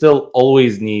 you still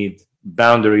always need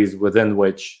boundaries within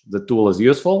which the tool is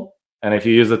useful. And if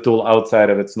you use the tool outside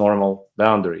of its normal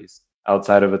boundaries,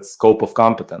 outside of its scope of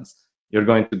competence, you're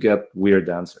going to get weird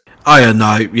answers. Oh yeah,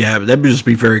 no, yeah. Let me just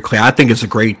be very clear. I think it's a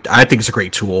great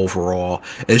tool overall.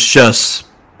 It's just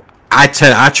I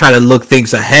try to look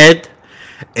things ahead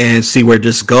and see where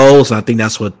this goes. I think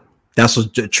that's what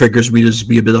triggers me to just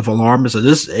be a bit of alarmist. So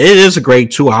it is a great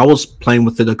tool. I was playing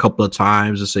with it a couple of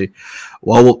times to say,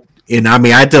 well, and I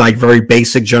mean, I did like very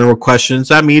basic general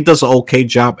questions. I mean, it does an okay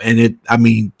job, and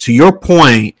to your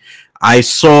point, I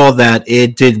saw that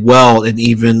it did well, and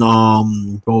even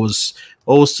what was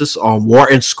this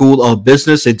Wharton School of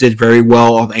Business? It did very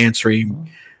well of answering,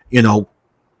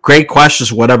 great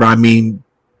questions, whatever. I mean,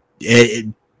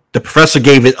 the professor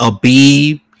gave it a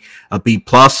B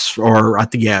plus, or I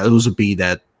think it was a B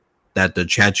that the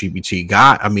ChatGPT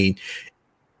got. I mean,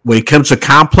 when it comes to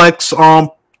complex,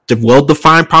 the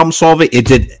well-defined problem solving, it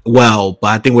did well. But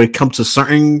I think when it comes to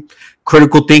certain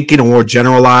critical thinking or more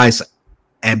generalized,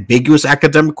 ambiguous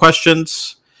academic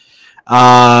questions,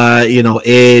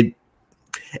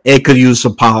 it could use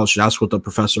some polish. That's what the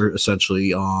professor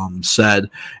essentially said.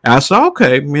 And I said,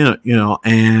 okay,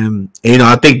 and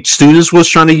I think students was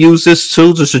trying to use this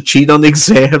too just to cheat on the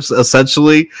exams,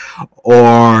 essentially,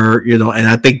 or and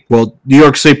I think New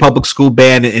York City Public School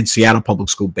banned it and Seattle Public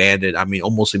School banned it. I mean,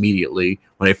 almost immediately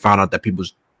when they found out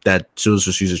that students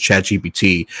just using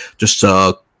ChatGPT just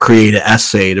to create an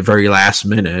essay at the very last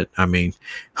minute. I mean,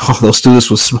 all those students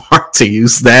were smart to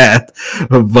use that,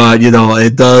 but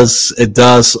it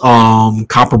does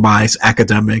compromise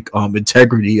academic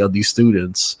integrity of these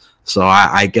students. So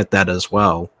I get that as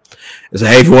well. It's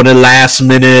hey, if you want a last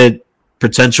minute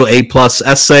potential A+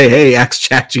 essay, hey, ask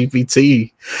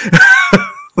ChatGPT.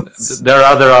 There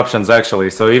are other options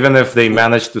actually. So even if they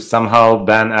manage to somehow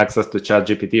ban access to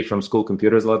ChatGPT from school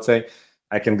computers, let's say,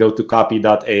 I can go to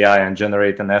copy.ai and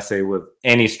generate an essay with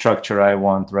any structure I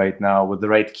want right now, with the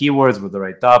right keywords, with the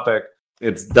right topic.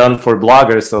 It's done for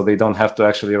bloggers, so they don't have to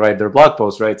actually write their blog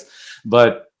posts, right?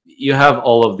 But you have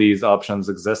all of these options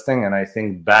existing, and I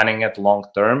think banning it long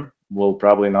term will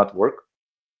probably not work.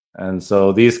 And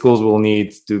so these schools will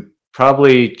need to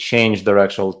probably change their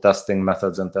actual testing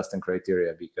methods and testing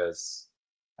criteria, because,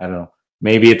 I don't know,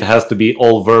 maybe it has to be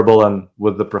all verbal and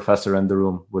with the professor in the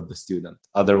room with the student.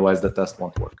 Otherwise, the test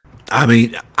won't work. I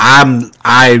mean,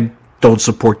 I don't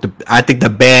support I think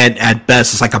the ban at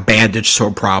best is like a bandage to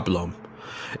a problem.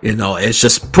 It's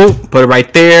just put it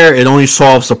right there. It only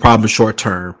solves the problem short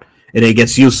term, and it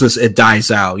gets useless. It dies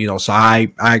out. So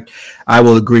I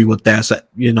will agree with that. So,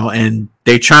 and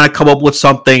they're trying to come up with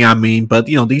something. I mean, but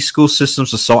these school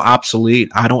systems are so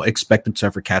obsolete. I don't expect them to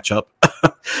ever catch up.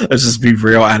 Let's just be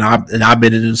real. And I've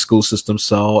been in the school system,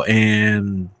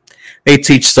 and they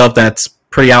teach stuff that's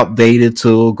pretty outdated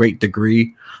to a great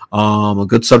degree. A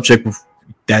good subject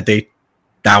that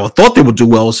I thought they would do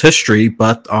well is history,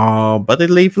 but they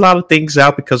leave a lot of things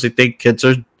out because they think kids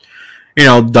are,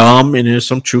 dumb, and there's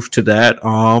some truth to that.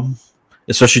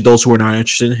 Especially those who are not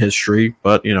interested in history.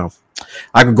 But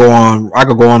I could go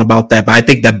on about that. But I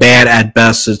think that bad at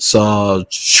best, it's a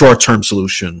short-term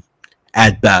solution.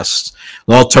 At best,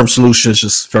 long-term solution is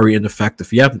just very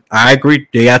ineffective. Yeah, I agree.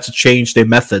 They have to change their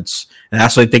methods, and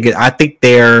that's what I think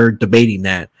they're debating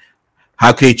that.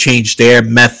 How can they change their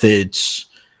methods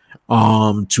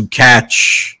to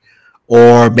catch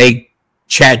or make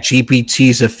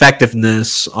ChatGPT's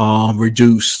effectiveness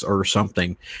reduced or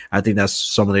something? I think that's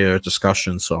some of their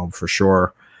discussions for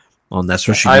sure on that,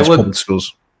 especially in public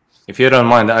schools. If you don't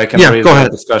mind, I can raise the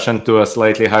discussion to a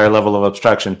slightly higher level of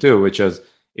abstraction too, which is,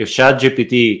 if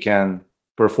ChatGPT can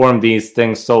perform these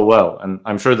things so well, and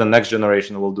I'm sure the next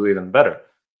generation will do even better,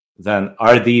 then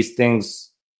are these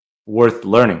things worth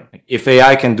learning? If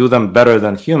AI can do them better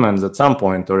than humans at some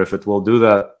point, or if it will do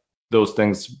those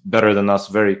things better than us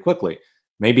very quickly,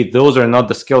 maybe those are not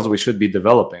the skills we should be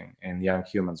developing in young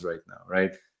humans right now,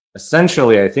 right?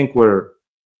 Essentially, I think we're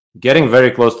getting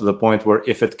very close to the point where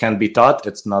if it can be taught,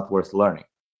 it's not worth learning,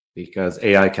 because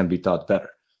AI can be taught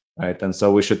better. right? And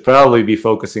so we should probably be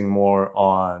focusing more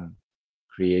on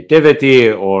creativity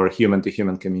or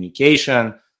human-to-human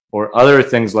communication or other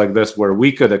things like this where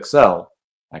we could excel,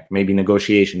 like maybe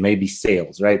negotiation, maybe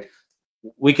sales, right?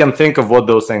 We can think of what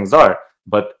those things are,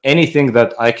 but anything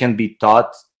that I can be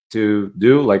taught to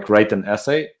do, like write an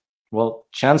essay, well,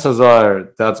 chances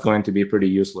are that's going to be pretty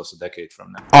useless a decade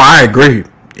from now. Oh, I agree.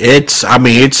 It's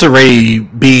already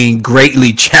being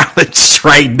greatly challenged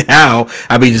right now.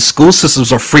 I mean, the school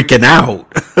systems are freaking out.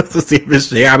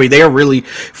 I mean, they are really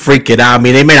freaking out. I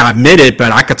mean, they may not admit it,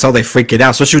 but I could tell they're freaking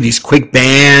out, especially with these quick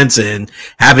bans and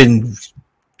having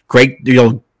great,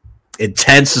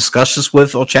 intense discussions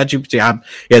with ChatGPT.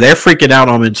 Yeah, they're freaking out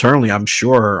on internally, I'm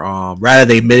sure. Rather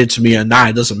they admit it to me or not,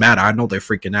 it doesn't matter. I know they're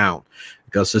freaking out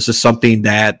because this is something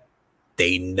that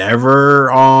they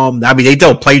never I mean, they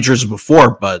dealt plagiarism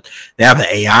before, but they have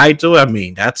the AI do it. I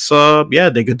mean, that's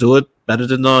they could do it better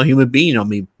than a human being. I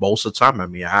mean, most of the time. I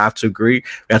mean, I have to agree.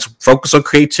 We have to focus on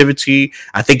creativity.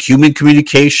 I think human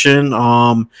communication,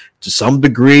 to some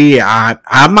degree,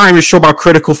 I'm not even sure about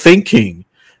critical thinking.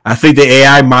 I think the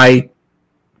AI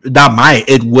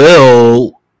it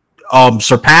will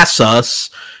surpass us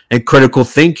in critical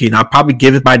thinking. I'll probably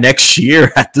give it by next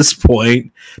year at this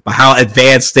point, by how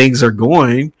advanced things are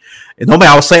going. And nobody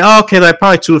will say, oh, okay, like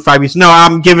probably 2 to 5 years. No,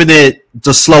 I'm giving it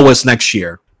the slowest next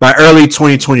year. By early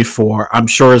 2024, I'm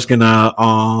sure it's gonna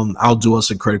outdo us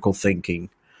in critical thinking.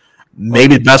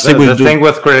 Maybe the best thing we do. The thing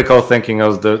with critical thinking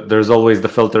is there's always the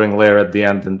filtering layer at the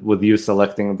end, and with you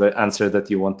selecting the answer that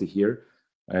you want to hear.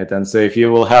 Right, and so if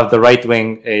you will have the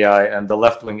right-wing AI and the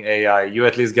left-wing AI, you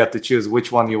at least get to choose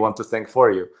which one you want to think for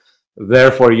you.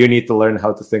 Therefore, you need to learn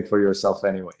how to think for yourself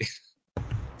anyway.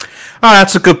 Oh,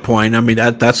 that's a good point. I mean,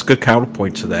 that's a good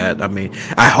counterpoint to that. I mean,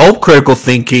 I hope critical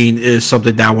thinking is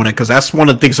something that I want to, because that's one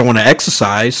of the things I want to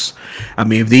exercise. I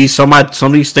mean, if some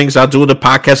of these things I'll do in the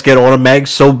podcast get automatic,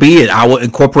 so be it. I will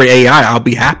incorporate AI. I'll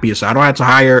be happy. So I don't have to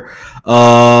hire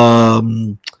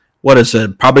what is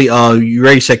it? Probably you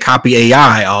already said copy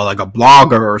AI, like a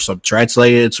blogger or some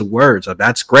translate it into words.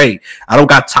 That's great. I don't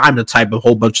got time to type a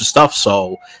whole bunch of stuff,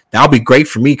 so that'll be great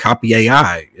for me. Copy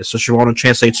AI, especially want to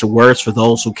translate to words for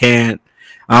those who can't,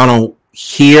 I don't know,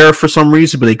 hear for some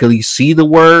reason, but they can at least see the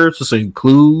words. Just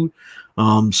include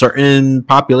certain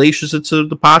populations into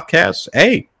the podcast.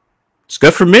 Hey, it's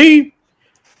good for me.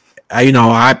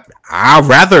 I'd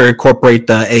rather incorporate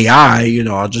the AI.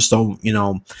 I just don't.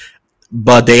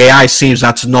 But the AI seems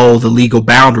not to know the legal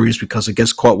boundaries because it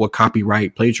gets caught with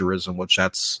copyright plagiarism, which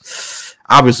that's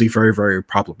obviously very, very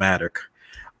problematic.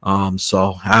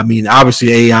 So, I mean,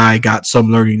 obviously AI got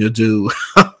some learning to do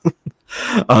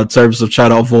in terms of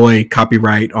trying to avoid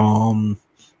copyright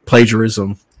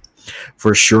plagiarism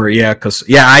for sure. Yeah, because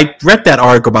I read that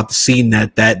article about the scene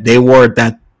that they were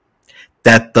that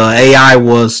the AI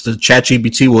the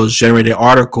ChatGPT was generating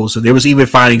articles, and they was even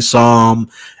finding some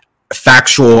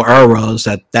factual errors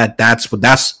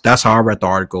that's how I read the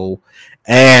article,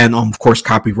 and of course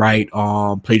copyright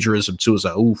plagiarism too. Is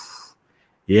like, oof,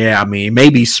 yeah. I mean, it may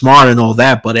be smart and all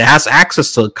that, but it has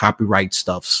access to copyright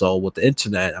stuff. So with the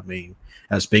internet, I mean,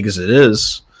 as big as it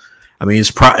is, I mean,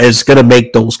 it's gonna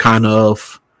make those kind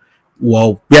of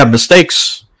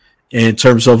mistakes in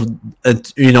terms of in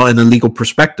the legal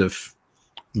perspective.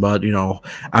 But,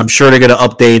 I'm sure they're going to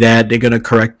update that. They're going to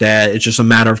correct that. It's just a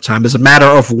matter of time. It's a matter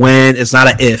of when. It's not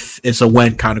an if. It's a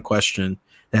when kind of question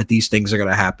that these things are going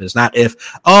to happen. It's not if.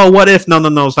 Oh, what if? No.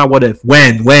 It's not what if.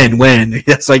 When.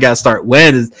 That's how you got to start.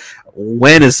 When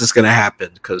is this going to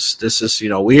happen? Because this is,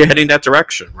 we're heading that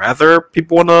direction. Rather,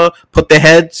 people want to put their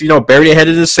heads, bury their head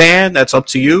in the sand. That's up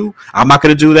to you. I'm not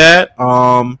going to do that.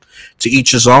 To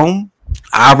each his own.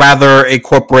 I'd rather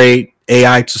incorporate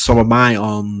AI to some of my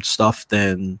stuff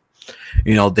than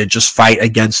they just fight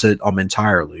against it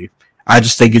entirely. I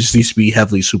just think it just needs to be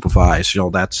heavily supervised.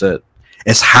 That's it.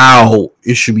 It's how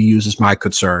it should be used is my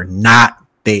concern, not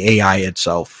the AI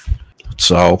itself.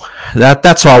 So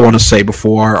that's all I want to say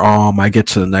before I get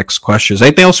to the next questions.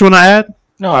 Anything else you want to add?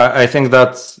 No, I think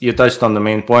you touched on the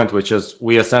main point, which is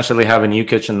we essentially have a new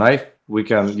kitchen knife. We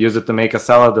can use it to make a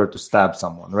salad or to stab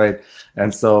someone, right?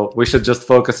 And so we should just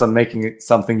focus on making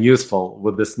something useful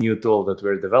with this new tool that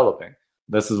we're developing.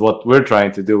 This is what we're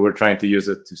trying to do. We're trying to use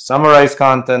it to summarize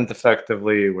content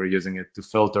effectively. We're using it to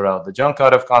filter out the junk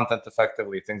out of content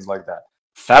effectively, things like that.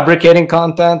 Fabricating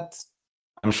content,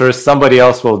 I'm sure somebody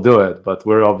else will do it, but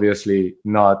we're obviously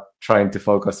not trying to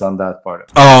focus on that part of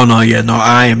it. Oh no, yeah, no,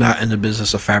 I am not in the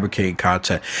business of fabricating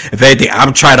content. If anything,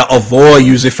 I'm trying to avoid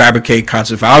using fabricated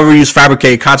content. If I ever use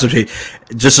fabricated content,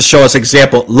 just to show us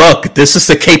example, look, this is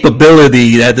the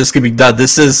capability that this can be done.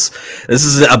 This is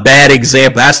a bad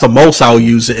example. That's the most I'll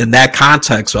use it in that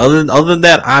context. So other than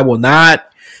that, I will not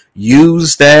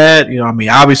use that. I mean,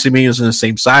 obviously me using the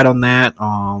same side on that.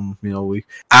 I don't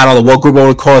know what group I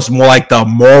would call it. More like the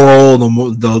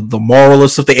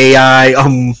moralists of the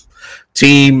AI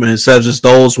team, instead of just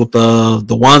those with the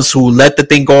ones who let the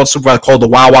thing go on super, called the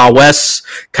Wild Wild West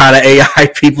kind of AI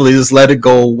people. They just let it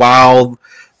go wild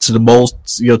to the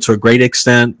most, to a great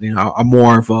extent. I'm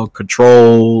more of a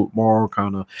control, more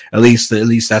kind of, at least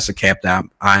that's the camp that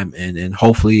I'm in, and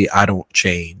hopefully I don't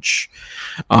change.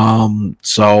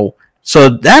 So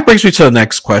that brings me to the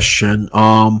next question.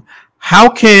 How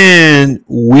can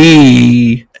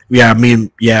we? I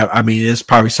mean, it's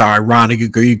probably so ironic.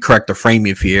 You correct the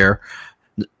framing here.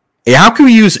 How can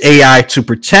we use AI to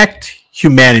protect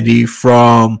humanity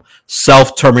from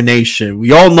self-termination?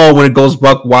 We all know when it goes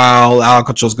buck wild, out of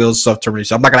control, goes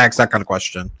self-termination. I'm not going to ask that kind of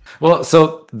question. Well,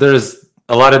 so there's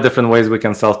a lot of different ways we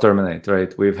can self-terminate,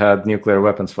 right? We've had nuclear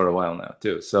weapons for a while now,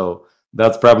 too. So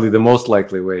that's probably the most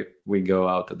likely way we go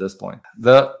out at this point.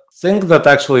 The thing that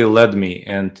actually led me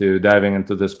into diving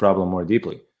into this problem more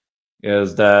deeply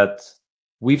is that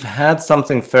we've had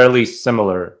something fairly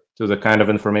similar to the kind of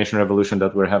information revolution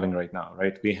that we're having right now,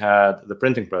 right? We had the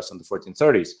printing press in the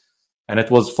 1430s, and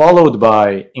it was followed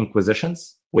by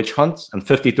inquisitions, witch hunts, and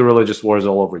 52 religious wars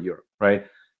all over Europe, right?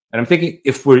 And I'm thinking,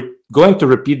 if we're going to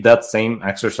repeat that same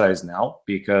exercise now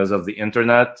because of the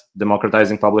internet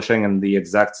democratizing publishing in the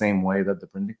exact same way that the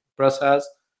printing press has,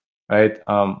 right?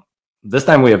 This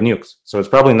time we have nukes, so it's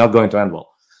probably not going to end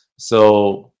well.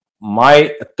 So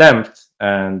my attempt,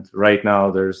 and right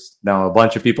now there's now a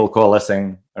bunch of people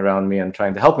coalescing around me and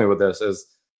trying to help me with this, is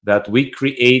that we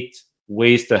create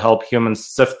ways to help humans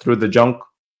sift through the junk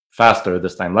faster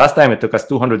this time. Last time it took us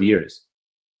 200 years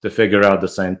to figure out the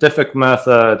scientific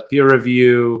method, peer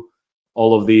review,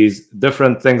 all of these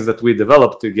different things that we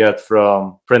developed to get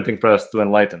from printing press to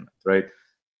enlightenment, right?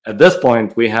 At this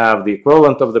point, we have the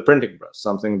equivalent of the printing press,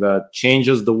 something that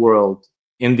changes the world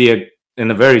in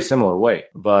a very similar way.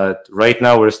 But right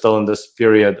now, we're still in this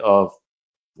period of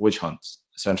witch hunts,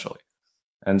 essentially.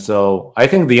 And so I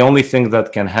think the only thing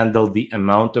that can handle the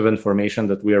amount of information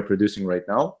that we are producing right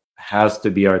now has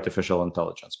to be artificial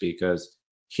intelligence, because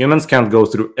humans can't go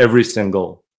through every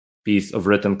single piece of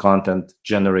written content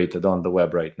generated on the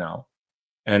web right now.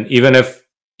 And even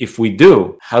if we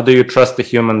do, how do you trust the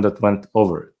human that went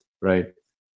over it, right?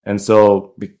 And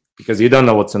so because you don't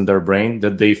know what's in their brain,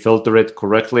 did they filter it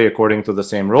correctly according to the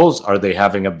same rules? Are they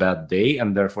having a bad day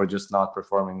and therefore just not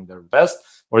performing their best?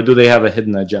 Or do they have a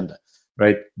hidden agenda,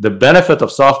 right? The benefit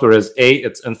of software is A,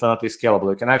 it's infinitely scalable.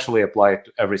 You can actually apply it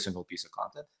to every single piece of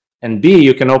content. And B,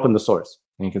 you can open the source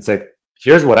and you can say,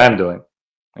 here's what I'm doing.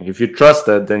 And if you trust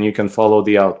it, then you can follow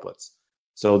the outputs.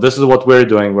 So this is what we're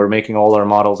doing. We're making all our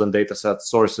models and data sets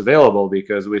source available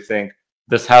because we think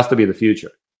this has to be the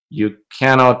future. You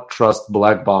cannot trust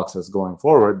black boxes going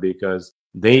forward because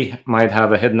they might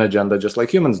have a hidden agenda just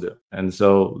like humans do. And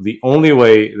so the only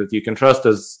way that you can trust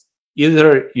is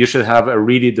either you should have a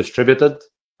really distributed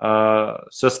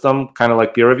system, kind of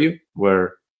like peer review,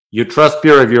 where you trust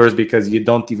peer reviewers because you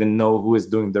don't even know who is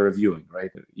doing the reviewing,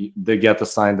 right? They get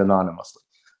assigned anonymously.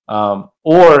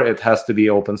 Or it has to be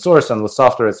open source, and with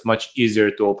software, it's much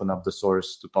easier to open up the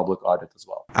source to public audit as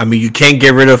well. I mean, you can't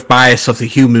get rid of bias of the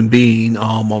human being.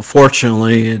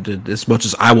 Unfortunately, as much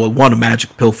as I would want a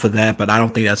magic pill for that, but I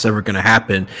don't think that's ever going to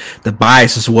happen. The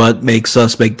bias is what makes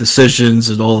us make decisions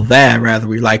and all of that, whether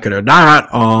we like it or not.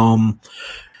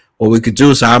 What we could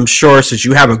do is, I'm sure, since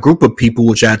you have a group of people,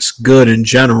 which that's good in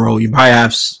general, you might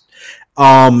have.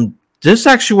 This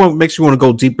actually makes me want to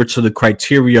go deeper to the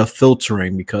criteria of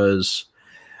filtering, because,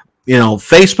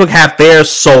 Facebook have their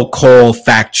so-called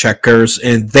fact checkers,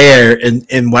 and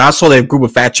when I saw that group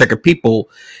of fact checker people,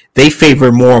 they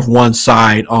favor more of one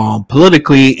side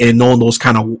politically, and knowing those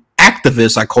kind of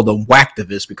activists, I call them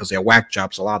whacktivists because they're whack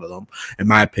jobs, a lot of them, in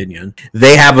my opinion.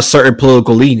 They have a certain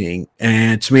political leaning,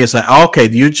 and to me, it's like, okay,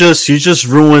 you just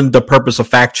ruined the purpose of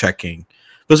fact checking.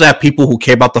 Those are people who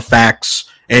care about the facts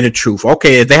and the truth.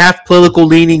 Okay, if they have political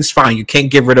leanings, fine. You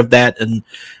can't get rid of that, and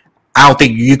I don't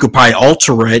think you could probably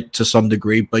alter it to some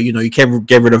degree, but you can't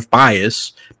get rid of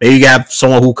bias. Maybe you have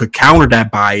someone who could counter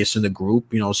that bias in the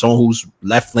group. Someone who's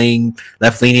left-leaning,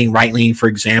 right-leaning, for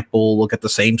example, look at the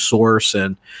same source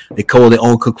and they come with their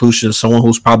own conclusions. Someone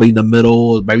who's probably in the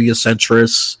middle, maybe a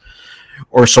centrist,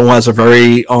 or someone has a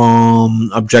very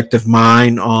objective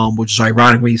mind, which is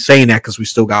ironic when you're saying that because we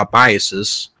still got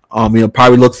biases.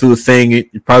 Probably look through the thing,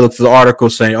 you probably look through the article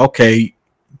saying, okay,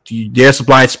 there's a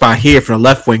blind spot here for the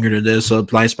left winger, there's a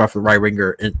blind spot for the right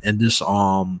winger in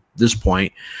this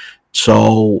point.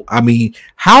 So, I mean,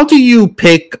 how do you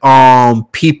pick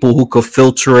people who could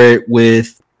filter it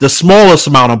with the smallest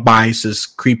amount of biases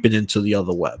creeping into the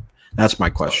other web? That's my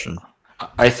question.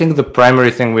 I think the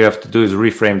primary thing we have to do is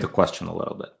reframe the question a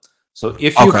little bit. So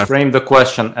if you frame the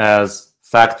question as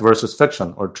fact versus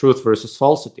fiction or truth versus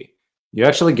falsity, you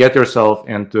actually get yourself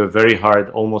into a very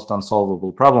hard, almost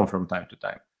unsolvable problem from time to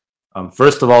time.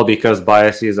 First of all, because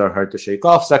biases are hard to shake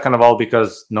off. Second of all,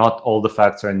 because not all the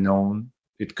facts are known.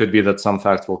 It could be that some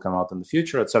facts will come out in the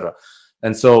future, etc.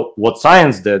 And so what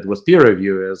science did with peer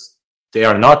review is they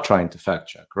are not trying to fact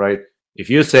check, right? If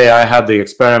you say, I had the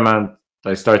experiment,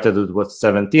 I started it with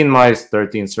 17 mice,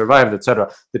 13 survived,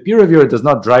 etc. The peer reviewer does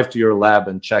not drive to your lab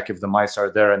and check if the mice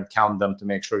are there and count them to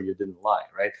make sure you didn't lie,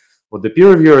 right? What the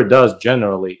peer reviewer does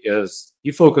generally is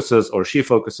he focuses or she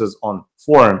focuses on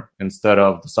form instead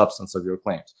of the substance of your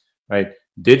claims, right?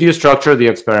 Did you structure the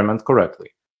experiment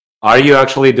correctly? Are you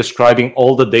actually describing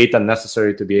all the data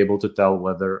necessary to be able to tell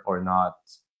whether or not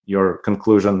your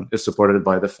conclusion is supported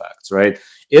by the facts, right?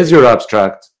 Is your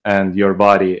abstract and your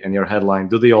body and your headline,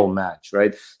 do they all match,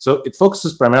 right? So it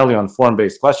focuses primarily on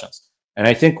form-based questions. And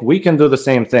I think we can do the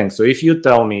same thing. So if you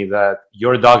tell me that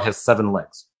your dog has 7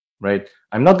 legs, right?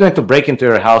 I'm not going to break into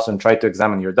your house and try to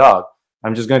examine your dog.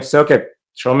 I'm just going to say, okay,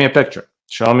 show me a picture.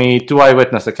 Show me 2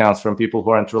 eyewitness accounts from people who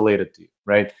aren't related to you,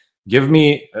 right? Give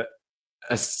me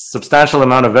a substantial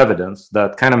amount of evidence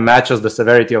that kind of matches the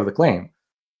severity of the claim,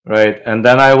 right? And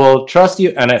then I will trust you.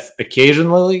 And if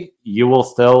occasionally you will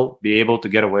still be able to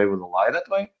get away with a lie that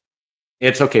way,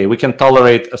 it's okay. We can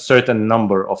tolerate a certain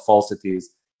number of falsities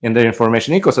in the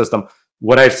information ecosystem.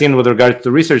 What I've seen with regards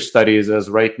to research studies is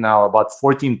right now about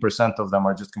 14% of them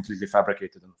are just completely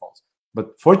fabricated and false.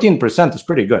 But 14% is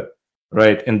pretty good,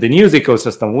 right? In the news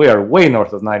ecosystem, we are way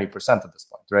north of 90% at this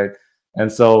point, right?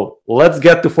 And so let's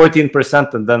get to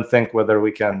 14% and then think whether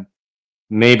we can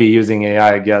maybe using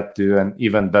AI get to an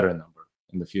even better number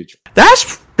in the future.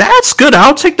 That's good.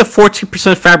 I'll take the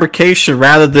 14% fabrication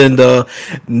rather than the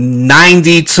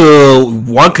 90 to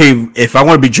 1K. If I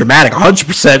want to be dramatic,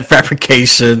 100%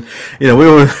 fabrication.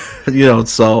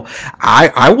 So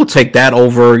I will take that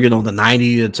over. The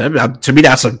 90 to 10. To me,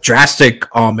 that's a drastic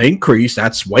increase.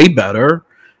 That's way better.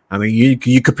 I mean,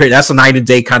 you compare. That's a night and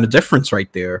day kind of difference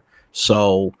right there.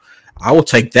 So I will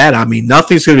take that. I mean,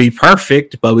 nothing's going to be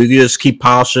perfect, but we just keep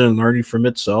polishing and learning from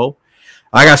it. So,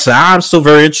 like I said, I'm still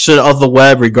very interested of the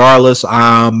web regardless.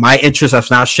 My interest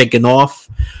has not shaken off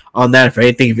on that. If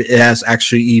anything, it has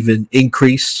actually even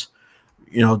increased,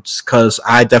 just because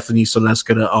I definitely need something that's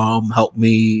going to help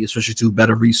me, especially do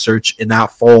better research and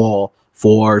not fall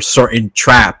for certain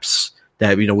traps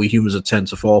that, we humans tend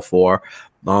to fall for.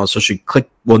 So she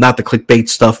not the clickbait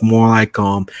stuff, more like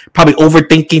probably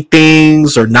overthinking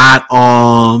things or not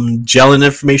gelling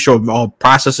information or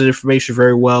processing information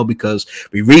very well because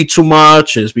we read too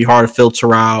much and it's be hard to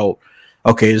filter out.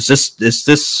 Okay, is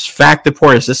this fact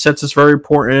important? Is this sentence very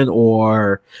important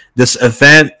or this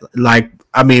event? Like,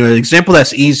 I mean, an example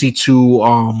that's easy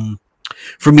to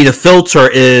for me to filter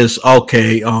is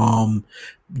okay.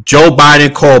 Joe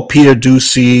Biden called Peter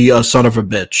Doocy a son of a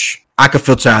bitch. I could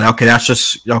filter out. Okay, that's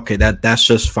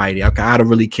just fighting. Okay, I don't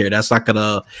really care. That's not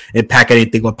gonna impact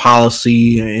anything with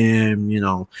policy, and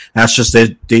that's just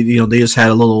that they just had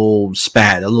a little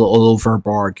spat, a little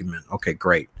verbal argument. Okay,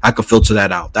 great. I could filter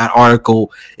that out. That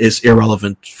article is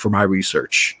irrelevant for my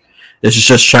research. This is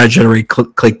just trying to generate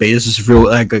clickbait. This is real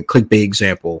like a clickbait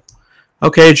example.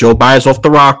 Okay, Joe Biden's off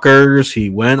the rockers. He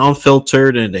went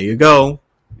unfiltered, and there you go.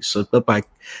 He slipped up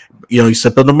he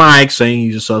slipped on the mic saying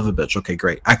he's a son of a bitch. Okay,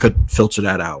 great. I could filter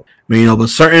that out. I mean, but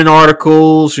certain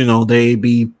articles, they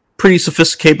be pretty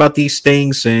sophisticated about these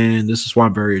things, and this is why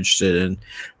I'm very interested in.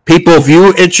 People, if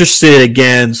you're interested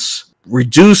against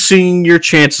reducing your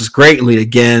chances greatly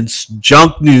against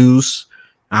junk news,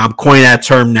 I'm coining that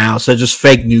term now, so just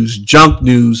fake news, junk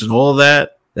news, and all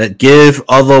that give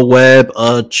other web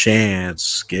a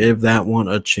chance. Give that one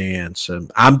a chance.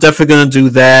 And I'm definitely going to do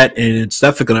that, and it's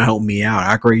definitely going to help me out.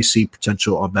 I already see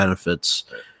potential benefits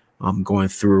going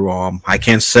through. I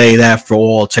can't say that for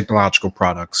all technological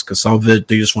products because some of it,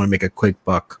 they just want to make a quick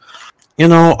buck.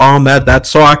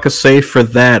 That's all I could say for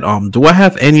that. Do I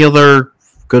have any other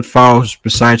good files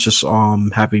besides just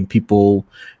having people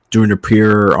doing the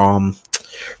peer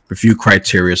review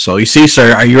criteria? So you see,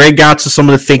 sir, are you already got to some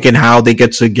of the thinking how they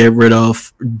get to get rid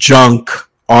of junk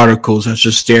articles that's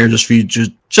just there just for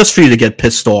you to get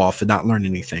pissed off and not learn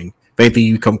anything. If anything,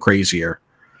 you become crazier.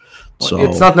 So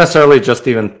it's not necessarily just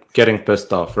even getting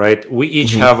pissed off, right? We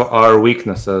each have our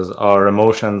weaknesses, our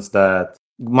emotions that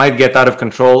might get out of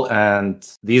control, and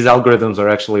these algorithms are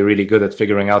actually really good at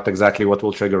figuring out exactly what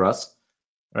will trigger us,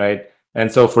 right?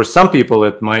 And so for some people,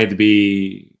 it might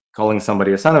be calling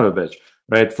somebody a son of a bitch,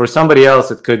 right? For somebody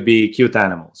else, it could be cute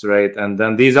animals, right? And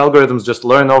then these algorithms just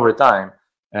learn over time,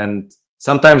 and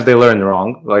sometimes they learn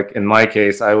wrong. Like in my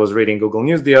case, I was reading Google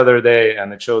News the other day,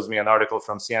 and it shows me an article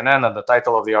from CNN, and the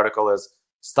title of the article is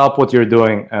 "Stop What You're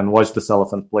Doing and Watch This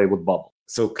Elephant Play with Bubbles."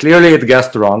 So clearly it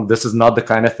guessed wrong. This is not the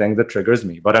kind of thing that triggers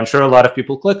me, but I'm sure a lot of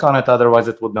people click on it. Otherwise,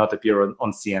 it would not appear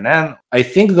on CNN. I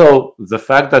think, though, the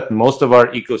fact that most of our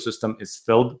ecosystem is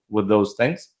filled with those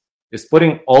things is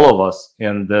putting all of us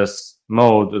in this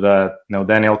mode that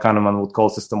Daniel Kahneman would call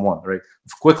system one, right?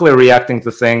 Of quickly reacting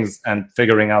to things and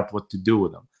figuring out what to do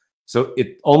with them. So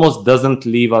it almost doesn't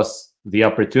leave us the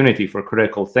opportunity for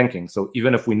critical thinking. So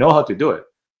even if we know how to do it,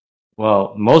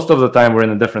 well, most of the time we're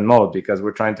in a different mode because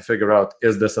we're trying to figure out,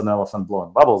 is this an elephant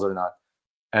blowing bubbles or not?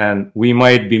 And we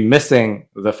might be missing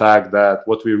the fact that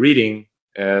what we're reading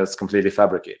is completely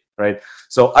fabricated, right?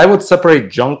 So I would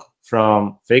separate junk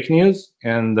from fake news,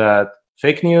 and that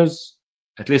fake news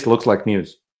at least looks like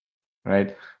news,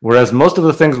 right? Whereas most of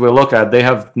the things we look at, they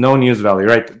have no news value,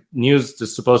 right? News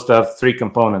is supposed to have three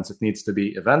components. It needs to be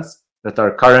events that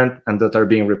are current and that are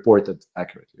being reported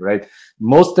accurately, right?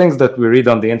 Most things that we read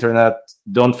on the internet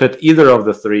don't fit either of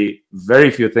the three. Very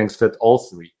few things fit all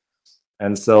three.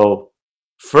 And so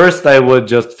first, I would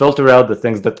just filter out the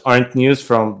things that aren't news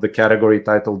from the category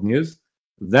titled news.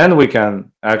 Then we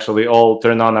can actually all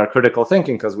turn on our critical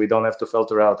thinking because we don't have to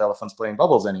filter out elephants playing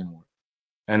bubbles anymore.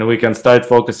 And we can start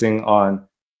focusing on,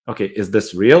 okay, is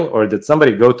this real, or did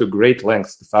somebody go to great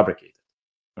lengths to fabricate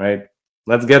it, right?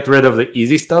 Let's get rid of the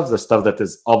easy stuff, the stuff that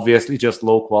is obviously just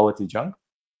low quality junk.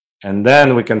 And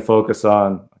then we can focus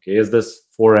on, okay, is this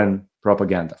foreign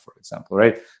propaganda, for example,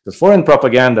 right? Because foreign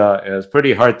propaganda is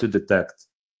pretty hard to detect.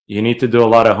 You need to do a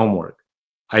lot of homework.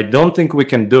 I don't think we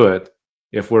can do it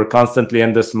if we're constantly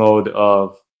in this mode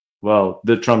of, well,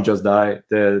 did Trump just die?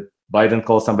 Did Biden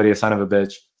call somebody a son of a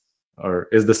bitch? Or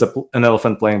is this an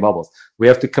elephant playing bubbles? We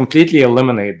have to completely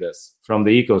eliminate this from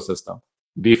the ecosystem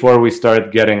before we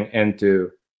start getting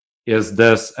into, is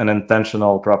this an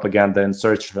intentional propaganda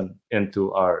insertion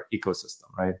into our ecosystem,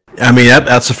 right? I mean,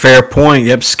 that's a fair point.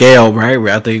 Yep, scale, right?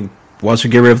 I think once we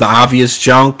get rid of the obvious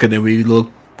junk and then we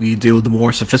deal with the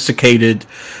more sophisticated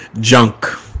junk.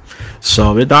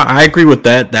 So I agree with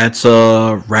that. That's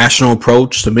a rational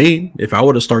approach to me. If I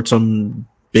were to start some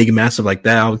big and massive like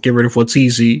that, I'll get rid of what's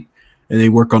easy and they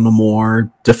work on the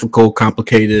more difficult,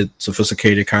 complicated,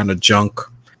 sophisticated kind of junk.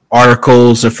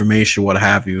 Articles, information, what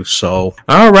have you. So,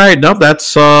 all right, no,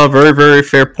 that's a very, very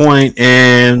fair point.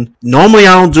 And normally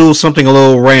I don't do something a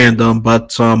little random,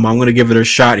 but I'm going to give it a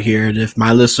shot here. And if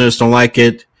my listeners don't like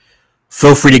it,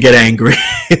 feel free to get angry.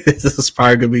 This is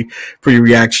probably going to be pretty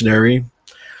reactionary.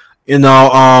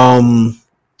 Especially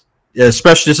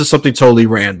this is something totally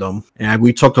random. And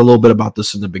we talked a little bit about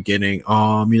this in the beginning.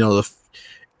 Some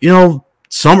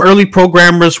early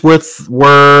programmers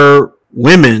were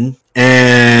women.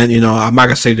 And, I'm not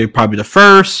going to say they're probably the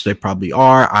first. They probably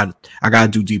are. I got to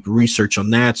do deeper research on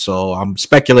that. So I'm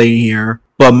speculating here.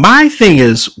 But my thing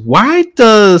is, why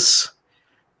does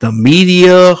the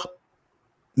media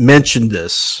mention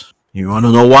this? You want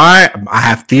to know why? I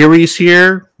have theories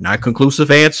here. Not a conclusive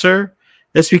answer.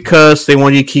 It's because they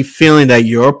want you to keep feeling that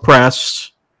you're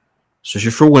oppressed,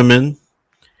 especially for women.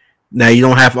 Now you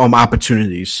don't have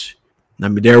opportunities. I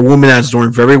mean, there are women that's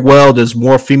doing very well. There's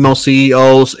more female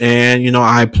CEOs, and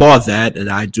I applaud that. And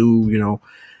I do, I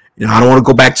don't want to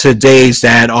go back to the days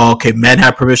that men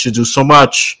have permission to do so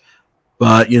much,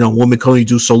 but women can only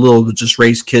do so little to just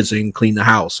raise kids and clean the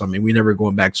house. I mean, we're never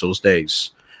going back to those days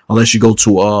unless you go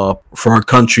to for a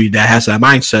country that has that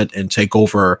mindset and take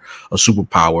over a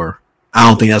superpower. I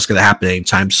don't think that's going to happen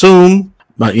anytime soon.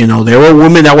 But there were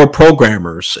women that were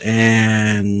programmers,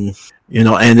 and. And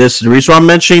the reason why I'm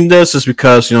mentioning this is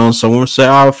because, someone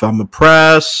say, if I'm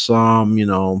oppressed, I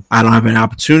don't have any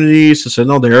opportunities. I said,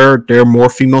 no, there are more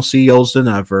female CEOs than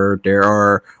ever. There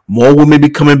are more women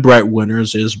becoming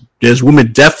breadwinners. There's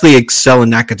women definitely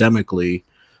excelling academically.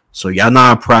 So y'all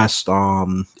not oppressed.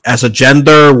 As a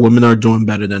gender, women are doing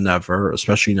better than ever,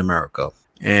 especially in America.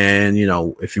 And,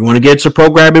 if you want to get into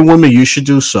programming women, you should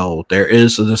do so. There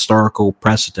is an historical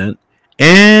precedent.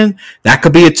 And that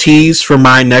could be a tease for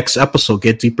my next episode.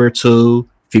 Get deeper to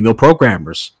female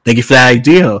programmers. Thank you for that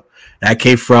idea. That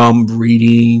came from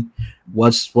reading,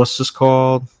 what's this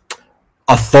called?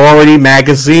 Authority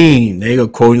Magazine. There you go,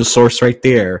 quoting the source right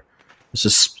there. It's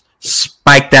just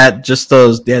spike that. Just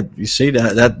those. Yeah, you see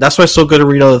that's why it's so good to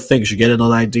read other things. You get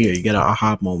another idea. You get an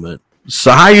aha moment.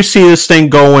 So how you see this thing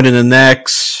going in the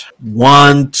next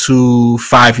 1 to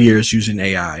 5 years using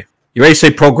AI? You already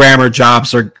say programmer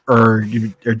jobs are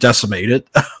decimated,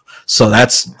 so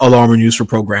that's alarming news for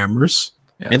programmers.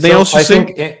 Yeah, Anything so else you I see?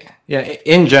 think,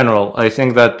 in general, I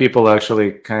think that people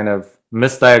actually kind of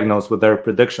misdiagnose with their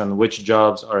prediction which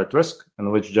jobs are at risk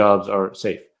and which jobs are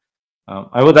safe.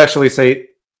 I would actually say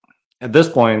at this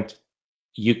point,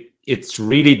 it's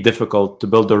really difficult to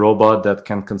build a robot that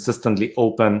can consistently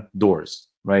open doors,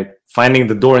 right? Finding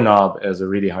the doorknob is a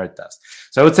really hard task.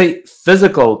 So I would say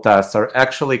physical tasks are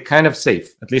actually kind of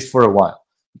safe, at least for a while,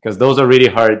 because those are really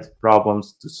hard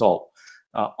problems to solve.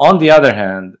 On the other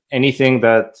hand, anything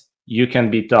that you can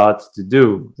be taught to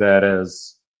do that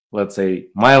is, let's say,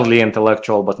 mildly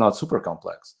intellectual but not super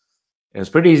complex, is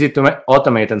pretty easy to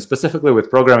automate. And specifically with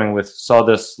programming, we saw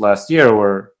this last year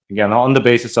where, again, on the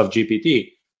basis of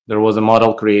GPT, there was a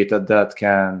model created that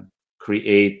can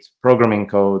create programming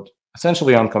code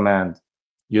essentially on command.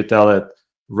 You tell it,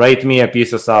 write me a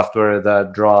piece of software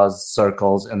that draws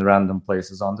circles in random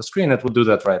places on the screen. It will do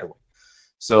that right away.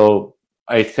 So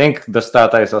I think the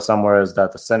stat I saw somewhere is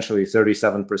that essentially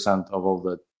 37% of all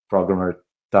the programmer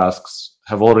tasks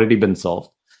have already been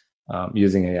solved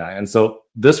using AI. And so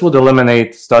this would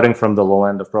eliminate, starting from the low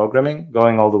end of programming,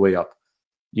 going all the way up.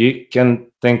 You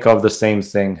can think of the same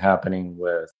thing happening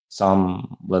with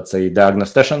some, let's say,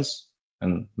 diagnosticians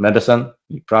in medicine.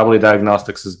 Probably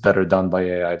diagnostics is better done by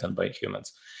AI than by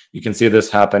humans. You can see this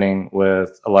happening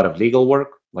with a lot of legal work,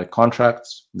 like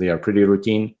contracts. They are pretty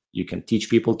routine. You can teach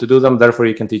people to do them. Therefore,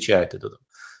 you can teach AI to do them.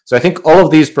 So I think all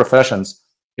of these professions,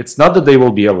 it's not that they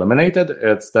will be eliminated.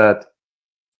 It's that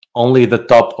only the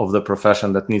top of the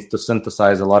profession that needs to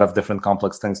synthesize a lot of different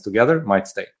complex things together might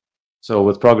stay. So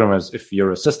with programmers, if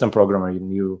you're a system programmer,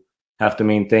 you have to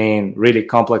maintain really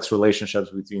complex relationships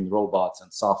between robots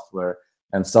and software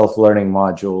and self-learning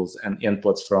modules and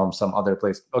inputs from some other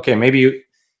place. Okay, maybe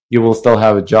you will still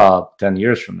have a job 10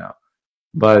 years from now.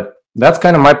 But that's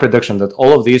kind of my prediction, that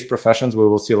all of these professions, we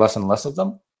will see less and less of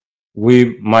them.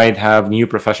 We might have new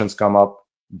professions come up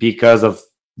because of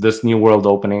this new world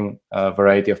opening a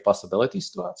variety of possibilities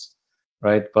to us,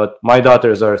 right? But my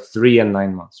daughters are 3 and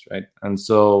 9 months, right? And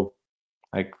so,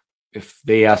 like, if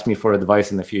they ask me for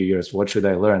advice in a few years, what should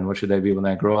I learn? What should I be when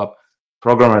I grow up?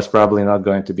 Programmer is probably not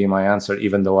going to be my answer,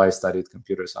 even though I studied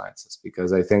computer sciences,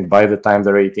 because I think by the time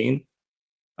they're 18,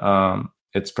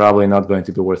 it's probably not going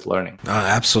to be worth learning.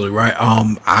 Absolutely right.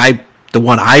 The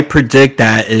one I predict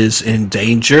that is in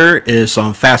danger is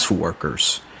fast food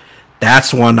workers.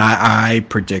 That's one I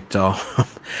predict, but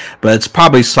it's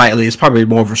probably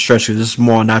more of a stretch because this is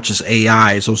more not just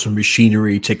AI, it's also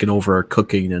machinery taking over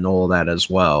cooking and all of that as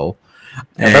well.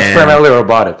 And that's primarily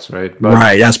robotics, right?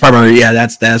 Right, that's primarily,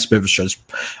 that's a bit of a stretch.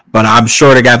 But I'm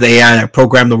sure they got the AI that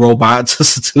program the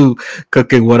robots to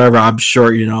cooking, whatever. I'm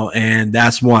sure, and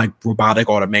that's more like robotic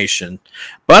automation.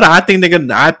 But I think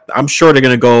I'm sure they're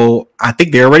gonna go. I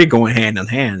think they're already going hand in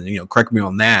hand. Correct me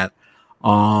on that.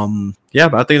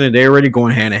 But I think that they're already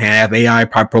going hand in hand. Have AI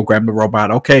program the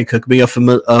robot. Okay, cook me a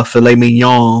filet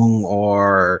mignon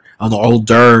or an hors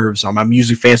d'oeuvres. I'm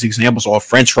using fancy examples, or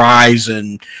French fries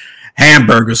and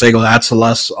hamburgers. They go, that's a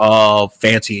less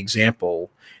fancy example.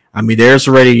 I mean,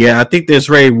 I think there's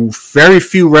already very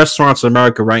few restaurants in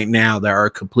America right now that are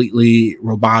completely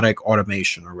robotic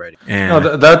automation already. And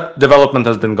that development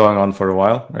has been going on for a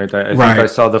while, right? I think I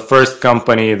saw the first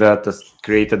company that has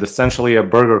created essentially a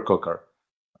burger cooker.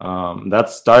 That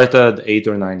started 8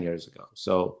 or 9 years ago.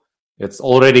 So it's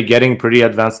already getting pretty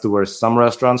advanced to where some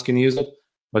restaurants can use it.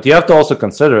 But you have to also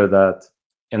consider that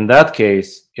in that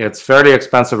case, it's fairly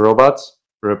expensive robots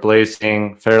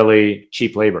replacing fairly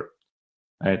cheap labor.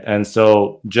 Right? And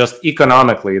so just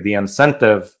economically, the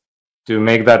incentive to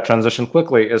make that transition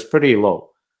quickly is pretty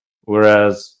low.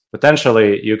 Whereas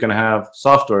potentially you can have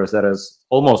software that is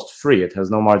almost free. It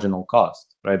has no marginal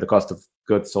cost, right? The cost of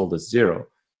goods sold is zero,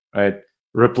 right?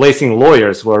 Replacing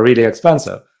lawyers who are really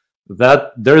expensive.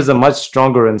 That there's a much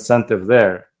stronger incentive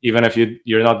there. Even if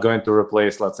you're not going to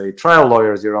replace, let's say, trial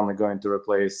lawyers, you're only going to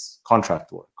replace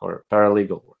contract work or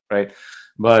paralegal work, right?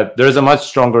 But there's a much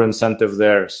stronger incentive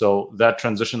there. So that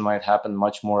transition might happen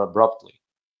much more abruptly.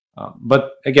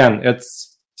 But again,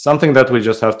 it's something that we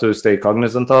just have to stay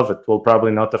cognizant of. It will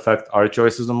probably not affect our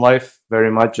choices in life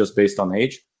very much just based on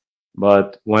age.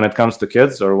 But when it comes to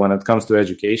kids or when it comes to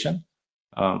education,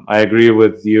 I agree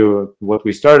with you what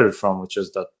we started from, which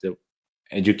is that the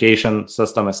education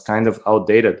system is kind of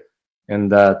outdated in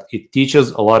that it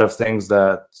teaches a lot of things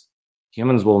that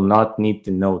humans will not need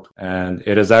to know. And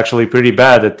it is actually pretty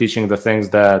bad at teaching the things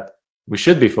that we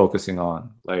should be focusing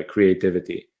on, like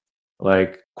creativity,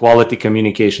 like quality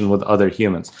communication with other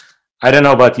humans. I don't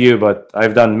know about you, but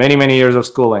I've done many, many years of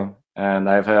schooling, and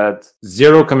I've had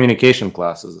 0 communication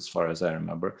classes as far as I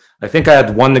remember. I think I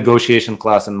had 1 negotiation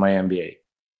class in my MBA.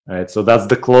 Right, so that's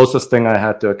the closest thing I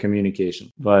had to a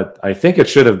communication. But I think it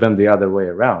should have been the other way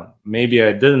around. Maybe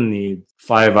I didn't need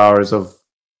 5 hours of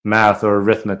math or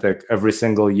arithmetic every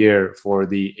single year for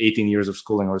the 18 years of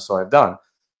schooling or so I've done.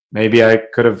 Maybe I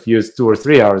could have used 2 or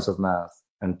 3 hours of math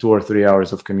and 2 or 3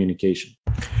 hours of communication.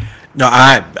 No,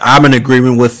 I'm in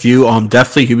agreement with you.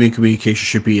 Definitely human communication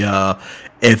should be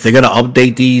if they're gonna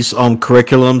update these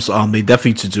curriculums, they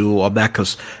definitely to do that,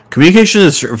 because communication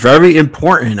is very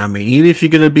important. I mean, even if you're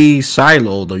gonna be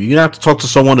siloed, or you're gonna have to talk to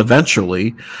someone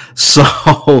eventually. So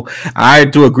I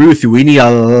do agree with you. We need a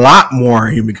lot more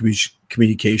human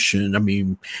communication. I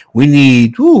mean, we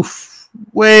need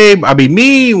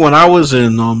me, when I was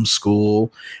in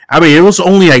school, I mean, it was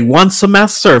only like 1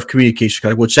 semester of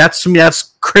communication, which to me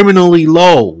that's criminally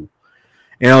low.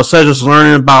 Instead of just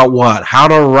learning about how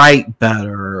to write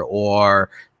better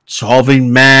or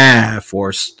solving math,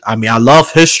 or I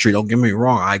love history. Don't get me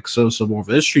wrong, I consider myself more of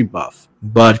a history buff.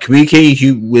 But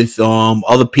communicating with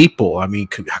other people, I mean,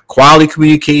 quality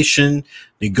communication,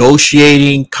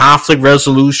 negotiating, conflict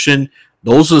resolution.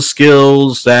 Those are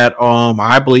skills that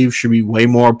I believe should be way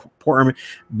more important.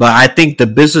 But I think the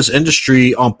business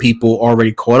industry people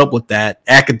already caught up with that.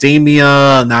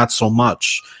 Academia, not so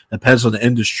much. Depends on the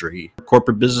industry.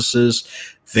 Corporate businesses,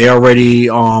 they're already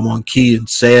on key in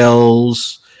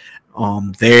sales.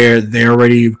 They're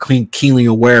already keenly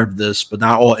aware of this, but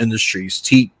not all industries.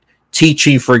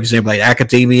 Teaching, for example, like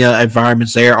academia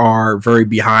environments, they are very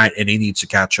behind, and they need to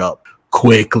catch up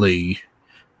quickly.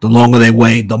 The longer they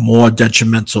wait, the more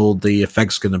detrimental the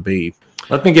effect's going to be.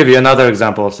 Let me give you another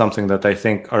example of something that I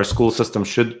think our school system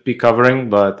should be covering,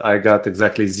 but I got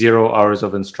exactly 0 hours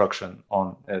of instruction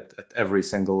on it at every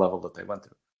single level that I went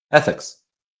through. Ethics.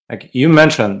 Like you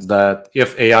mentioned that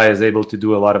if AI is able to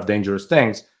do a lot of dangerous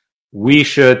things, we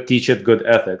should teach it good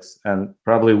ethics. And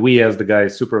probably we, as the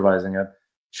guys supervising it,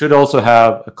 should also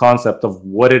have a concept of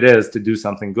what it is to do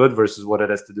something good versus what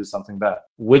it is to do something bad.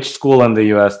 Which school in the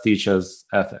US teaches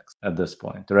ethics at this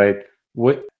point, right?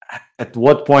 At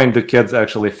what point do kids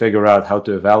actually figure out how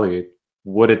to evaluate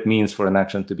what it means for an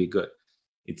action to be good?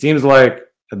 It seems like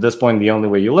at this point, the only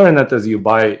way you learn it is you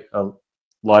buy a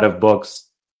lot of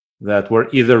books that were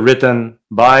either written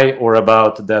by or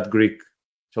about that Greek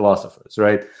philosophers,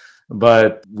 right?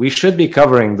 But we should be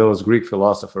covering those Greek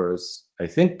philosophers, I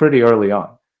think, pretty early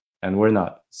on, and we're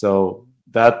not. So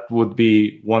that would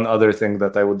be one other thing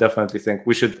that I would definitely think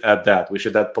we should add that. We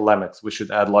should add polemics. We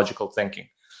should add logical thinking.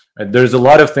 There's a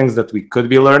lot of things that we could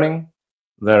be learning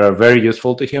that are very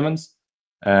useful to humans.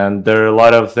 And there are a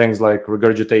lot of things like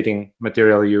regurgitating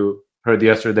material you heard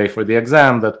yesterday for the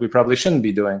exam that we probably shouldn't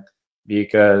be doing,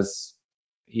 because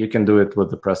you can do it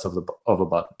with the press of a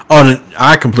button. Oh,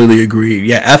 I completely agree.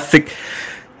 Yeah,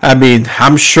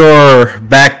 I'm sure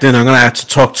back then I'm going to have to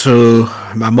talk to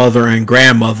my mother and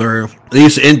grandmother. They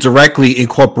used to indirectly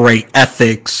incorporate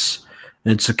ethics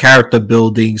into character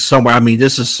building somewhere.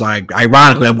 This is like,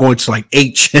 ironically, I'm going to like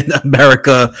ancient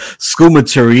America school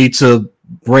material to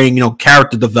bring,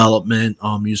 character development,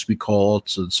 used to be called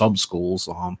to some schools.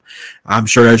 I'm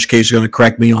sure education is going to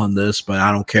correct me on this, but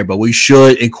I don't care. But we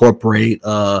should incorporate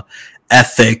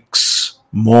ethics,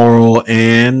 moral,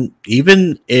 and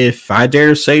even, if I dare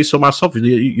to say so myself,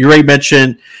 you already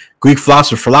mentioned Greek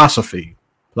philosophy.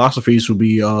 Philosophies would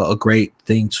be a great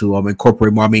thing to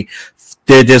incorporate more.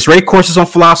 There's great courses on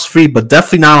philosophy, but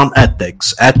definitely not on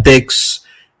ethics. Ethics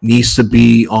needs to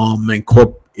be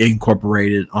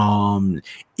incorporated.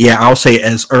 I'll say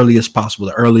as early as possible.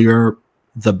 The earlier,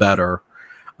 the better.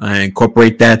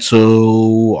 Incorporate that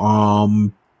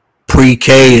to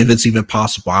pre-K if it's even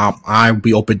possible. I'll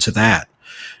be open to that.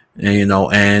 And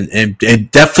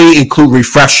definitely include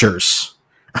refreshers.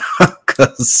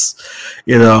 Because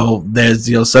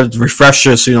there's some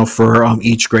refreshers for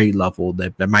each grade level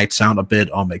that might sound a bit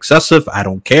excessive. I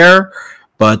don't care,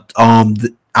 but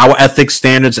our ethics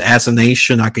standards as a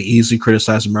nation, I could easily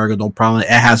criticize America, no problem. It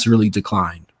has really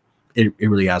declined. It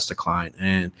really has declined,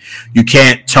 and you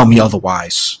can't tell me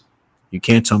otherwise.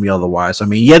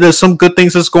 There's some good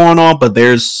things that's going on, but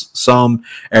there's some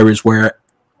areas where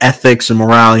ethics and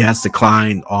morality has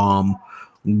declined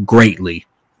greatly.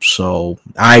 So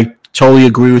I totally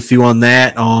agree with you on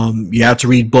that. You have to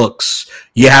read books.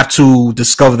 You have to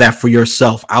discover that for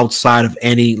yourself outside of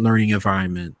any learning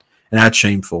environment, and that's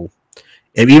shameful.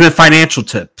 And even financial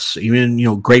tips,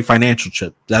 even great financial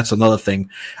tips. That's another thing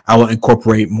I will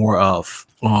incorporate more of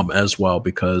as well,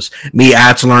 because me, I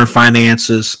had to learn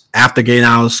finances after getting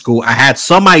out of school. I had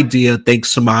some idea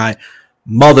thanks to my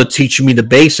mother teaching me the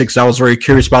basics. I was very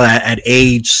curious about that at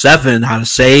age 7, how to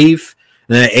save.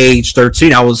 And then at age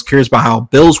 13, I was curious about how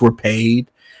bills were paid.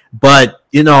 But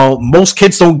most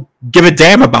kids don't give a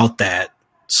damn about that.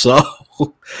 So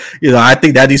I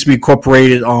think that needs to be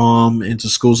incorporated into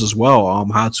schools as well.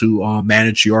 How to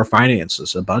manage your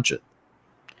finances and budget.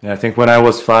 Yeah, I think when I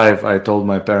was 5, I told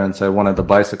my parents I wanted a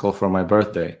bicycle for my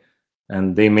birthday,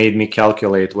 and they made me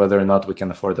calculate whether or not we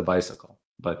can afford a bicycle.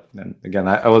 But then again,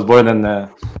 I was born in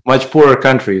a much poorer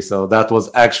country, so that was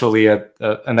actually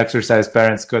an exercise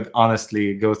parents could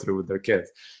honestly go through with their kids,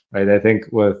 right? I think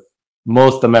with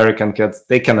most American kids,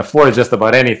 they can afford just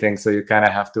about anything, so you kind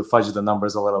of have to fudge the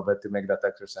numbers a little bit to make that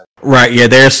exercise. Right. Yeah.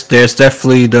 There's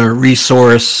definitely the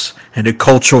resource and the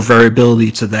cultural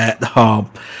variability to that.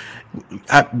 When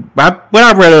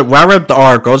I read the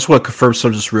article, I just want to confirm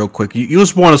something just real quick. You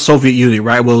was born in the Soviet Union,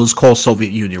 right? Well, it was called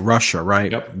Soviet Union, Russia, right?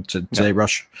 Yep. Today, yep.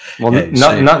 Russia. Well,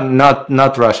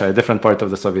 not Russia, a different part of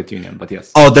the Soviet Union, but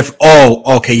yes.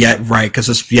 Okay, yeah, right. Because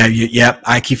it's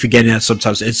I keep forgetting that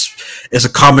sometimes. It's a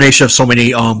combination of so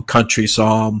many countries.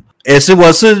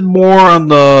 Was it more on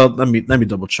the? Let me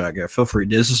double check. Yeah, feel free.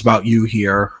 This is about you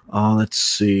here. Let's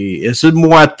see. Is it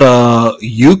more at the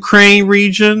Ukraine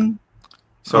region?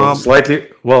 So slightly,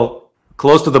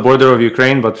 close to the border of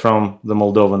Ukraine, but from the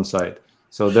Moldovan side.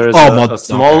 So there's a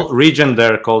small region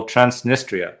there called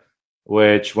Transnistria,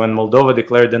 which when Moldova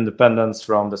declared independence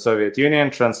from the Soviet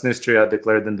Union, Transnistria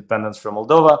declared independence from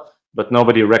Moldova, but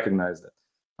nobody recognized it.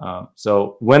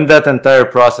 So when that entire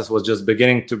process was just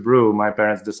beginning to brew, my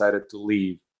parents decided to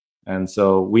leave. And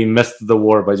so we missed the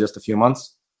war by just a few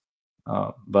months.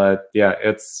 But yeah,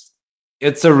 it's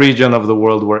a region of the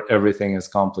world where everything is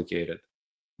complicated,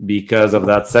 because of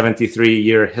that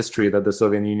 73-year history that the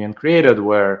Soviet Union created,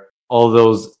 where all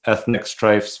those ethnic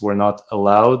strifes were not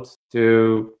allowed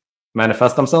to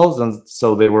manifest themselves, and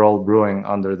so they were all brewing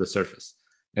under the surface.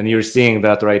 And you're seeing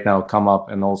that right now come up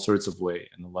in all sorts of ways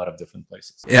in a lot of different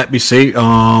places. Yeah, you see,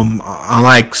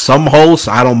 unlike some hosts,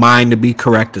 I don't mind to be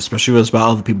correct, especially when it's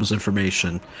about other people's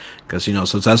information, because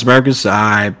sometimes as Americans,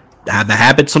 I have the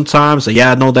habit sometimes.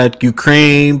 I know that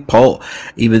Ukraine,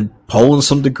 even Poland, to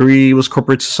some degree, was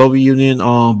corporate to Soviet Union.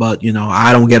 But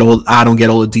I don't get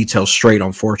all the details straight,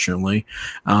 unfortunately.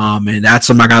 And that's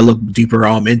something I gotta look deeper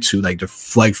into, like the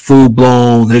full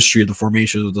blown history of the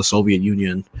formation of the Soviet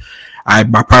Union. I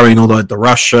probably know the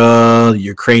Russia, the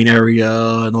Ukraine area,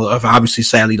 and obviously,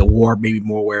 sadly, the war. Maybe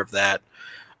more aware of that.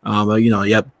 But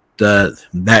yep.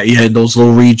 In those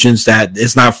little regions that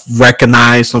is not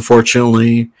recognized,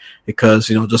 unfortunately, because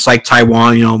just like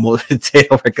Taiwan, they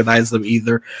don't recognize them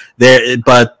either.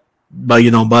 But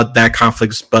that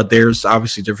conflicts. But there's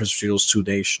obviously difference between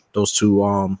those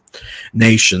two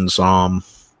nations. And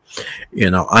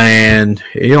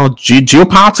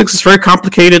geopolitics is very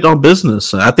complicated on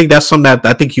business. I think that's something that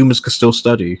I think humans could still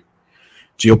study.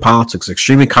 Geopolitics,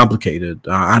 extremely complicated.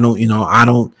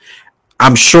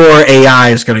 I'm sure AI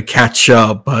is going to catch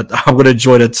up, but I'm going to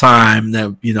enjoy the time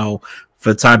that,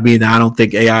 for the time being, I don't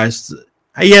think AI is.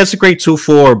 Yeah, it's a great tool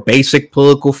for basic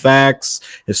political facts,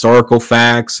 historical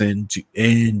facts, and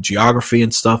geography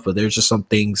and stuff. But there's just some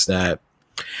things that,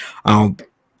 that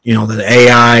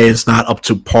AI is not up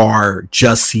to par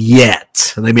just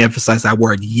yet. Let me emphasize that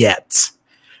word "yet,"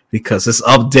 because this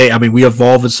update. I mean, we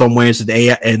evolve in some ways, and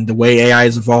AI, and the way AI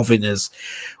is evolving is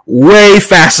way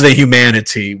faster than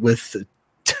humanity with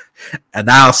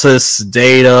analysis,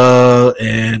 data,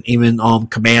 and even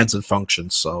commands and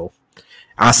functions. So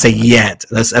I'll say yet.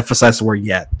 Let's emphasize the word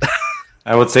yet.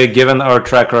 I would say, given our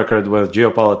track record with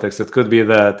geopolitics, it could be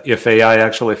that if AI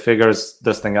actually figures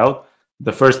this thing out,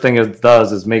 the first thing it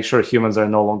does is make sure humans are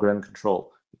no longer in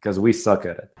control, because we suck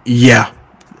at it. Yeah.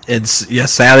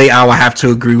 Sadly, I will have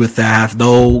to agree with that. I have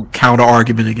no counter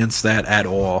argument against that at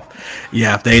all.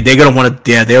 Yeah, they're gonna want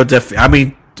to. Yeah, they'll definitely. I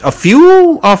mean, a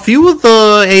few of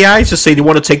the AIs just say they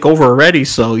want to take over already.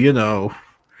 So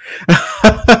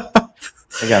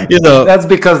Again, that's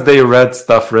because they read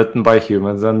stuff written by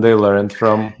humans and they learned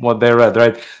from what they read,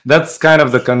 right? That's kind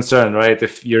of the concern, right?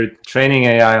 If you're training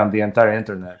AI on the entire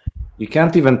internet, you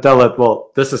can't even tell it, well,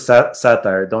 this is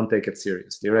satire. Don't take it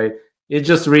seriously, right? It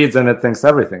just reads and it thinks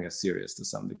everything is serious to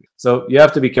some degree. So you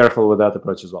have to be careful with that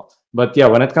approach as well. But yeah,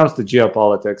 when it comes to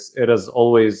geopolitics, it has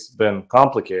always been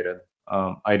complicated.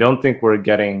 I don't think we're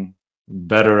getting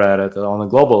better at it on a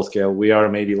global scale. We are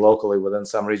maybe locally within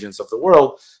some regions of the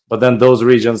world, but then those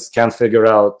regions can't figure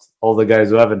out all the guys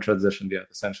who haven't transitioned yet,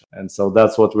 essentially. And so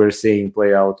that's what we're seeing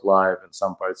play out live in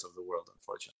some parts of the world,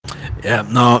 unfortunately. Yeah,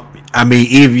 no, I mean,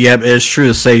 it's true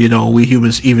to say, we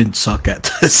humans even suck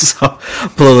at this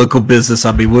political business.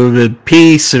 I mean, would have been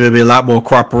peace, it would be a lot more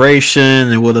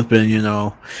cooperation. It would have been,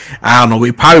 I don't know,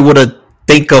 we probably would have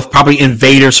think of probably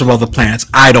invaders from other planets.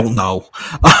 I don't know.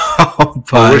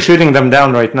 But we're shooting them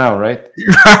down right now, right?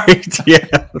 Right,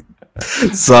 yeah.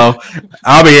 So,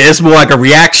 I mean, it's more like a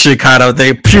reaction kind of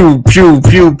thing. Pew, pew,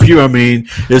 pew, pew. I mean,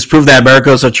 it's proof that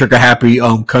America is a trigger-happy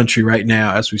country right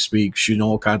now as we speak, shooting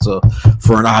all kinds of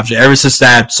foreign objects. Ever since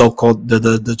that so-called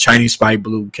the Chinese spy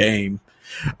balloon came,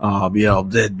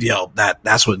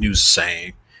 that's what news is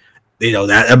saying.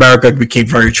 That America became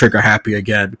very trigger-happy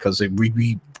again because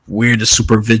we're in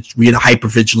a hyper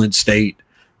vigilant state,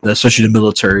 especially the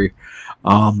military.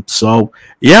 So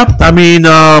yeah, I mean,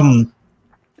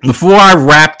 before I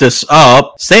wrap this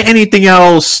up, say anything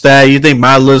else that you think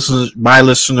my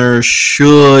listeners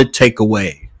should take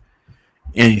away.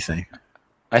 Anything?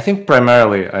 I think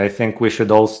we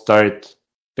should all start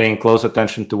paying close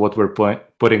attention to what we're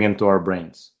putting into our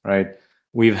brains, right?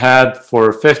 We've had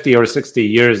for 50 or 60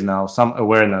 years now some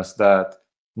awareness that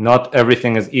not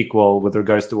everything is equal with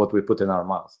regards to what we put in our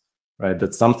mouth, right?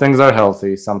 That some things are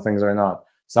healthy, some things are not.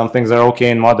 Some things are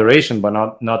okay in moderation,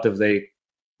 but not if they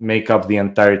make up the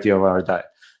entirety of our diet.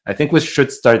 I think we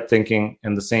should start thinking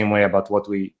in the same way about what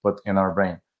we put in our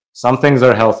brain. Some things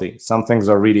are healthy, some things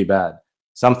are really bad.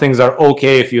 Some things are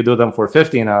okay if you do them for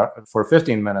 15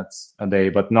 minutes a day,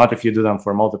 but not if you do them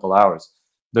for multiple hours.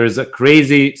 There's a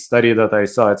crazy study that I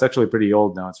saw. It's actually pretty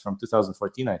old now. It's from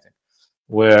 2014, I think,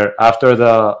 where after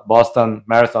the Boston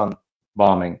Marathon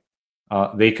bombing,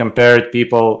 they compared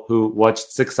people who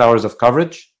watched 6 hours of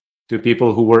coverage to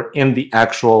people who were in the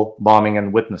actual bombing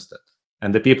and witnessed it.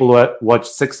 And the people who watched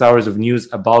 6 hours of news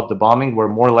about the bombing were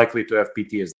more likely to have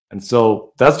PTSD. And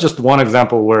so that's just one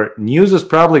example where news is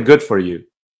probably good for you,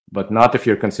 but not if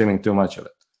you're consuming too much of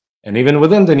it. And even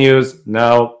within the news,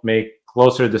 now make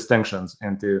closer distinctions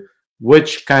into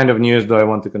which kind of news do I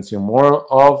want to consume more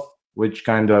of, which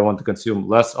kind do I want to consume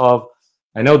less of.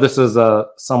 I know this is a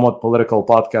somewhat political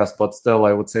podcast, but still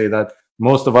I would say that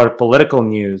most of our political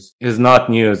news is not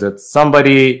news. It's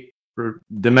somebody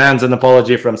demands an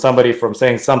apology from somebody from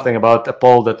saying something about a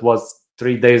poll that was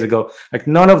 3 days ago. Like,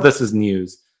 none of this is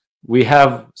news. We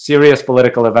have serious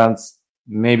political events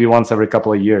maybe once every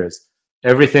couple of years.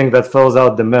 Everything that fills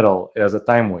out the middle is a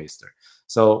time waster.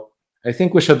 So I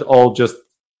think we should all just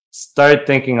start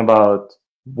thinking about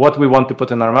what we want to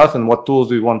put in our mouth and what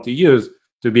tools we want to use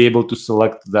to be able to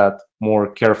select that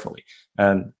more carefully.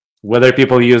 And whether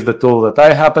people use the tool that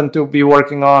I happen to be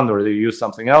working on or they use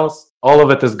something else, all of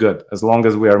it is good as long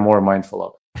as we are more mindful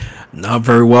of it. Not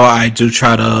very well. I do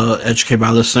try to educate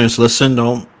my listeners. Listen,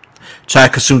 don't try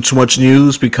to consume too much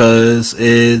news because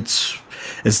it's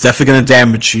definitely going to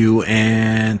damage you.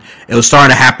 And it was starting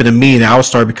to happen to me. And I was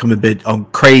starting to become a bit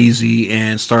crazy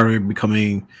and started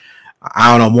becoming,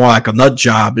 I don't know, more like a nut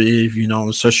job, if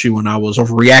especially when I was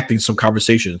overreacting to some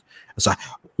conversation. It's like,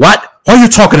 what are you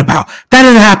talking about? That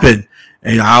didn't happen.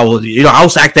 And I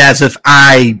was acting as if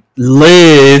I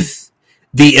lived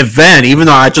the event, even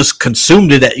though I just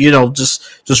consumed it.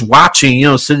 Just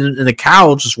watching, sitting in the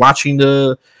couch, just watching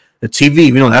the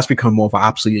TV. That's become more of an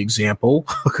obsolete example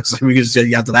because we can say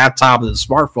you have the laptop and the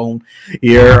smartphone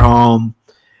here. I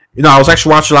was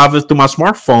actually watching a lot of it through my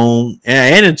smartphone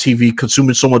and in TV,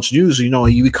 consuming so much news.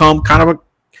 You become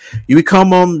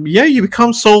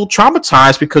so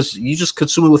traumatized because you just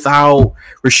consume it without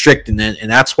restricting it.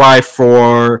 And that's why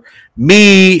for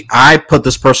me, I put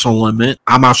this personal limit.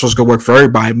 I'm not sure it's going to work for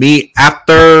everybody. Me,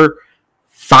 after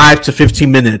 5 to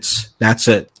 15 minutes, that's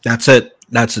it. That's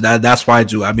why I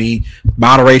do. I mean,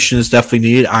 moderation is definitely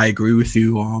needed. I agree with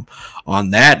you on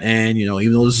that. And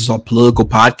even though this is a political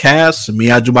podcast, to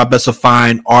me, I do my best to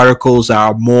find articles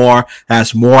that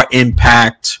has more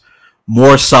impact,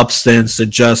 more substance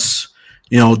than just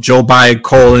Joe Biden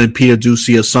calling Peter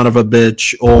Doocy a son of a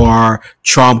bitch, or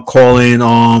Trump calling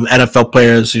NFL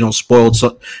players spoiled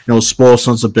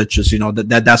sons of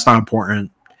bitches. That's not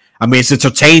important. I mean, it's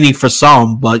entertaining for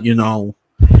some, but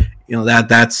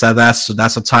that's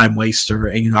a time waster.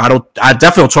 And I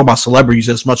definitely don't talk about celebrities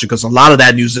as much because a lot of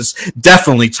that news is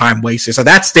definitely time wasted. So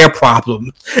that's their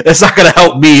problem. It's not going to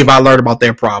help me if I learn about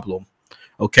their problem.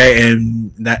 Okay,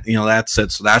 and that's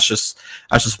it. So that's just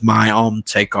my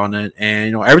take on it.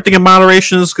 And everything in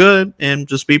moderation is good, and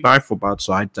just be mindful about it.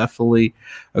 So I definitely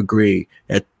agree.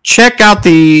 Check out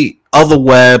the other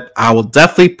web. I will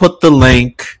definitely put the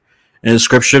link in the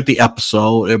description of the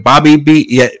episode. It'll probably be,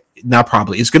 yeah, not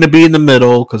probably. It's going to be in the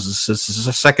middle because this is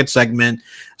a second segment.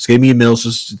 It's going to be in the middle. So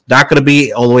it's not going to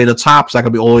be all the way to the top. It's not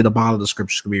going to be all the way to the bottom of the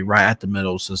description. It's going to be right at the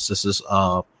middle since this is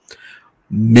a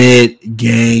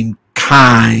mid-game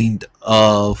kind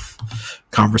of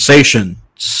conversation.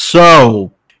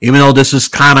 So even though this is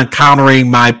kind of countering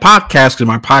my podcast, because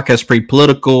my podcast is pretty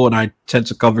political and I tend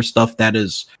to cover stuff that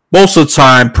is most of the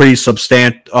time pretty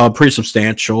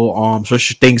substantial,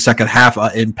 especially things that could have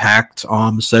an impact,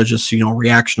 instead of just,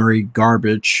 reactionary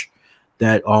garbage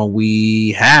that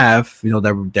we have,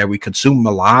 that we consume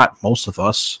a lot, most of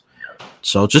us.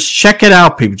 So just check it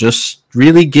out, people. Just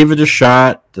really give it a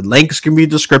shot. The links can be in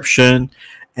the description,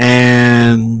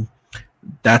 and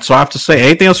that's all I have to say.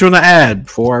 Anything else you want to add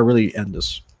before I really end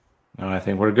this? No, I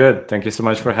think we're good. Thank you so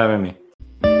much for having me.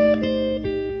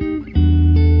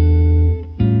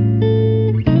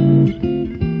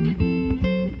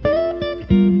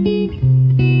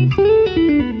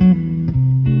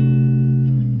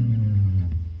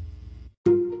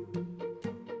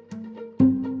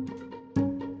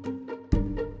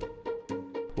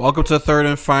 Welcome to the third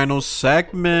and final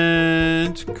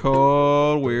segment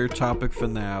called Weird Topic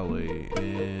Finale.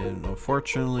 And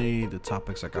unfortunately, the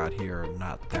topics I got here are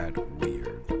not that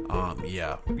weird.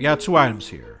 We got two items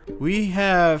here. We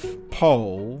have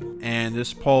poll, and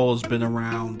this poll has been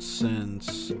around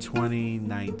since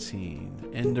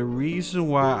 2019. And the reason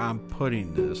why I'm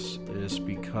putting this is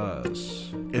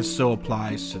because it still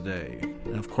applies today.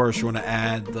 And of course, you want to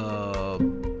add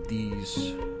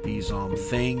these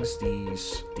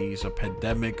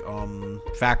pandemic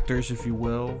factors, if you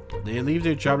will. They leave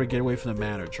their job to get away from the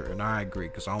manager, and I agree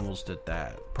because I almost did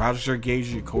that. Projects are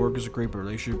engaging, your coworkers are great, but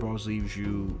relationship always leaves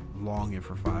you longing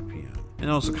for 5 p.m.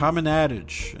 It's a common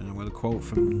adage, and I'm going to quote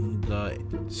from the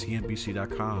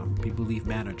CNBC.com: people leave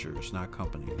managers, not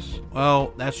companies.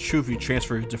 Well, that's true if you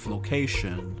transfer to a different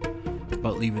location,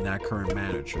 but leaving that current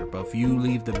manager. But if you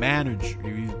leave the manager,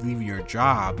 if you leave your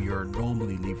job, you're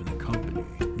normally leaving the company.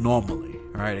 Normally.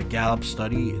 Alright, a Gallup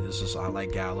study, I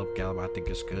like Gallup, I think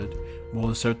it's good. More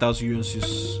than 7,000 U.S.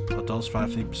 adults,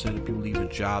 50% of people leave a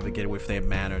job to get away from their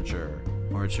manager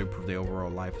in order to improve their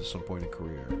overall life at some point in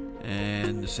career.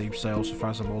 And the same study also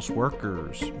finds that most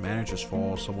workers, managers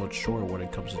fall somewhat short when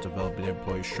it comes to developing their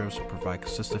employees' strengths to provide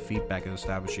consistent feedback and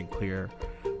establishing clear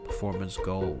performance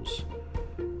goals.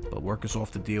 But workers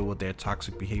often deal with their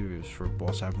toxic behaviors. For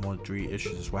boss having more than 3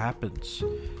 issues, what happens?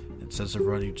 Instead of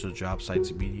running to job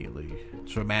sites immediately.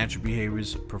 So manager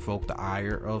behaviors provoke the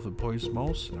ire of employees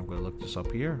most, and I'm going to look this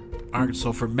up here. Alright,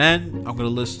 so for men, I'm going to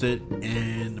list it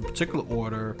in a particular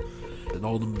order, and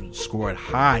all of them score at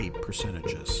high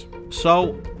percentages.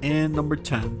 So, in number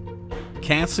 10,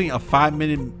 canceling a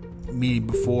 5-minute meeting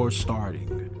before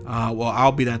starting.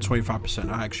 I'll be that 25%.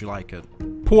 I actually like it.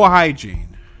 Poor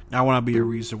hygiene. I want to be a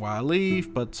reason why I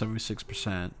leave, but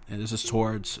 76%. And this is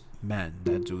towards men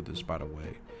that do this, by the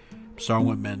way. Starting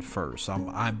with men first.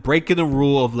 I'm breaking the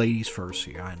rule of ladies first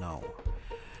here. I know.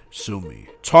 Sue me.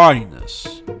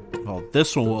 Tardiness. Well,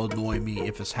 this one will annoy me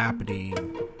if it's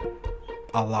happening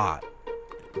a lot.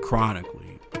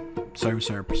 Chronically.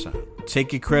 77%.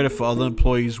 Taking credit for other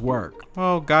employees' work.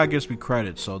 Well, God gives me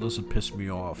credit, so it doesn't piss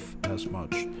me off as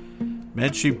much.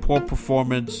 Mentioning poor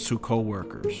performance to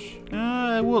co-workers.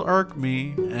 It will irk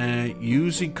me.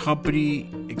 Using company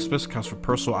expense accounts for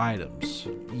personal items.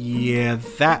 Yeah,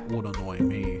 that would annoy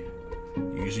me.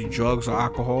 Using drugs or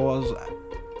alcohol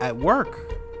at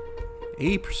work.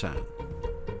 80%.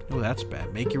 Oh, that's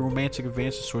bad. Making romantic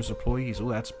advances towards employees. Oh,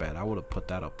 that's bad. I would have put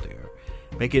that up there.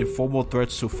 Making formal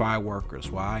threats to fire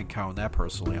workers. Well, I encountered that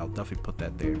personally. I'll definitely put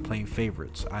that there. Playing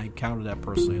favorites. I encountered that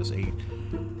personally as 8.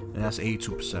 And that's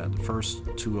 82%. The first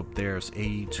two up there is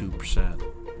 82%.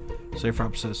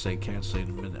 75% say canceling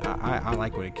in a minute. I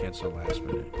like when they cancel last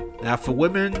minute. Now for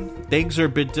women, things are a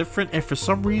bit different, and for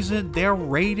some reason they're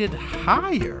rated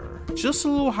higher. Just a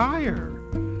little higher.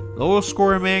 The lowest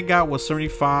scoring man got was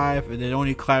 75, and it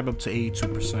only climbed up to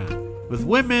 82%. With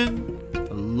women,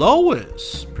 the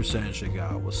lowest percentage they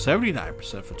got was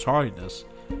 79% for tardiness,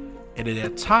 and at the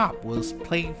top was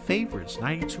playing favorites,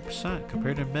 92%,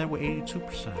 compared to men with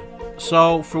 82%.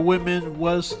 So for women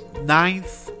was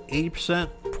 9th, 80%.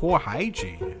 Poor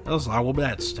hygiene. There's a lot of women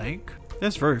that stink.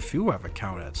 There's very few I've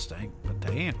encountered that stink, but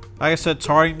damn. Like I said,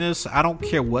 tardiness, I don't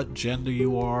care what gender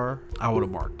you are, I would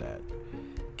have marked that.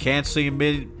 Canceling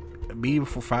meeting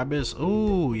for 5 minutes.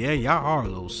 Ooh, yeah, y'all are a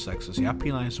little sexist. Y'all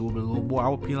penalize the women a little more. I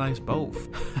would penalize both.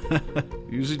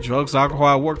 Using drugs, alcohol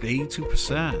at work,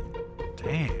 82%.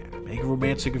 Damn. Making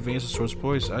romantic advances towards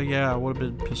boys. Oh yeah, I would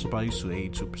have been pissed about you to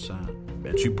 82%.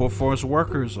 Mentioning performance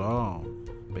workers. Oh,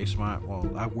 based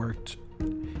on I worked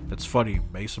That's funny.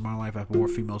 Based on my life, I have more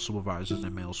female supervisors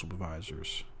than male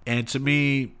supervisors. And to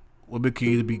me, women can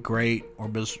either be great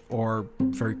or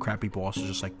very crappy bosses,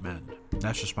 just like men.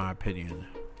 That's just my opinion.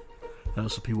 I know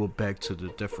some people beg to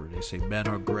differ. They say men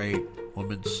are great,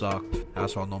 women sucked.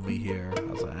 That's all know me here. I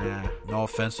was like, no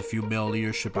offense, the few male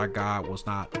leadership I got was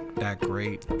not that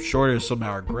great. I'm sure there's some that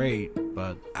are great,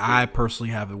 but I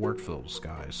personally haven't worked for those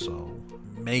guys. So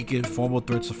making formal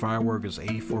threats of firework is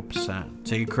 84%.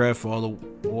 Taking credit for all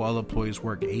other employees'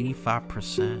 work,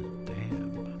 85%.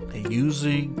 Damn. And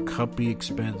using company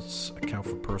expense account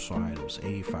for personal items,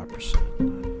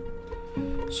 85%.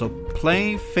 So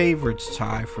playing favorites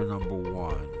tie for number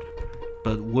 1,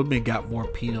 but women got more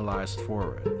penalized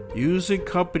for it. Using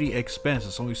company expense,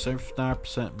 it's only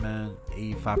 79% men,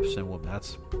 85% women.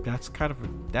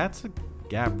 That's a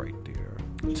gap right there.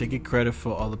 Taking credit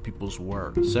for other people's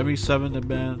work, 77 to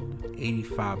men,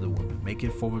 85 to women.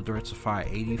 Making formal threats of fire,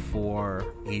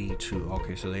 84, 82.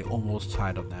 Okay, so they almost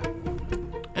tied on that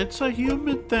one. It's a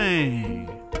human thing.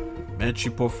 Men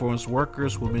treat performance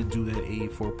workers, women do that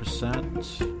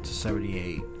 84% to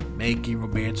 78. Making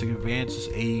romantic advances,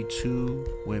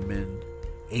 82 women,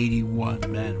 81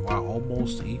 men. Wow,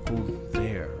 almost equal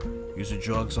there. Using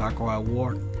drugs, alcohol at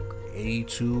work,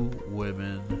 82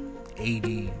 women,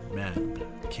 80 men.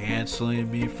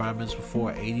 Canceling me 5 minutes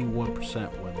before,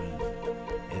 81% women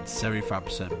and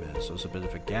 75% men. So it's a bit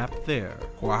of a gap there.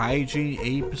 Core hygiene,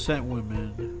 80%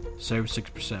 women,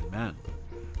 76% men.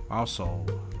 Also,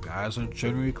 guys are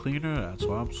generally cleaner. That's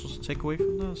what I'm supposed to take away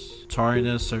from this.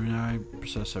 Tardiness,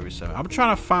 79%, 77. I'm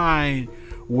trying to find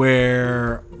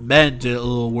where men did a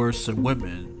little worse than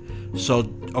women.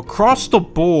 So across the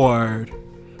board,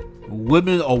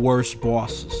 women are worse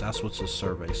bosses. That's what this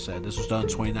survey said. This was done in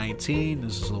 2019.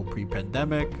 This is a little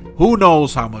pre-pandemic. Who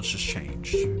knows how much has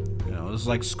changed? This is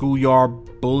like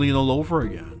schoolyard bullying all over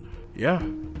again. Yeah,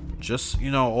 just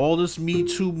all this Me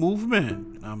Too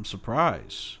movement. I'm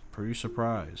surprised. Pretty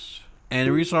surprised. And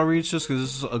the reason I read this is because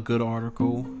this is a good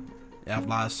article. They have a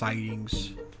lot of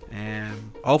sightings.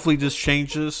 And hopefully this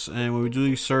changes. And when we do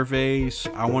these surveys,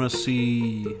 I want to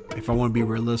see, if I want to be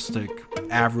realistic,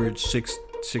 average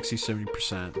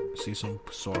 60-70%. See some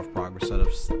sort of progress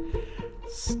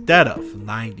instead of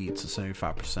 90 to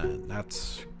 75%.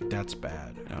 That's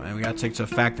bad. And we got to take to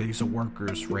the fact that these are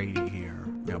workers rating here.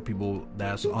 People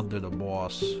that's under the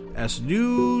boss. As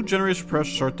new generation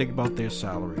professionals start thinking about their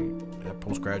salary at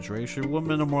post-graduation,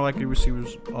 women are more likely to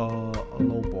receive a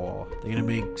low ball. They're going to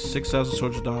make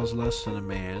 $6,200 less than a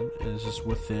man, and this is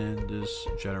within this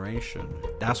generation.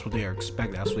 That's what they are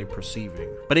expecting. That's what they're perceiving.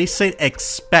 But they say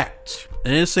expect,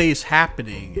 and they say it's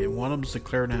happening, and one of them is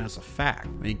declaring that as a fact.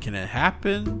 I mean, can it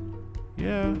happen?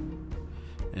 Yeah. And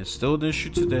it's still an issue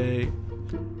today.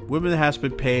 Women has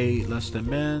been paid less than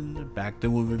men. Back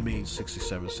then, women made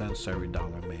 67 cents every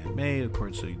dollar a man made,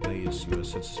 according to the latest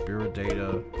U.S. Census Bureau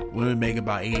data. Women make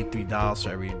about $83 for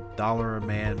every dollar a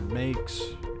man makes.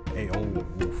 A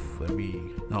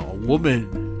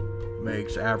woman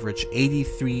makes average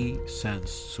 83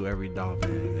 cents to every dollar a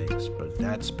man makes. But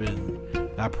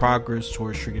that progress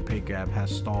towards shrinking pay gap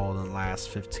has stalled in the last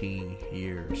 15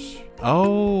 years.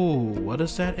 Oh, what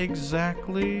is that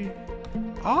exactly?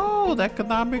 Oh, the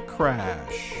economic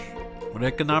crash. When the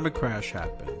economic crash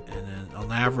happened, and then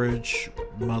on average,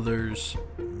 mothers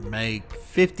make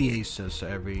 58 cents for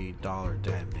every dollar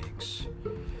dad makes.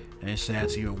 And they say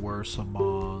that's even worse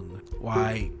among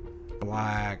white,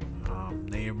 black,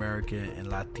 Native American, and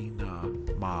Latina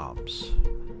moms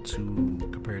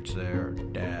compared to their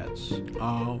dads.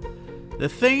 The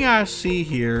thing I see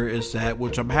here is that,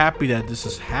 which I'm happy that this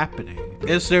is happening,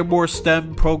 is there more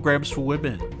STEM programs for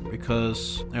women?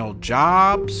 Because,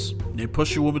 jobs, they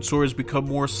push your women towards become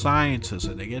more scientists,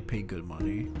 and they get paid good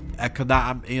money.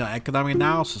 Economic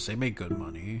analysis, they make good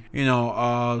money.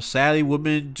 Sadly,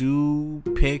 women do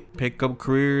pick up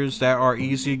careers that are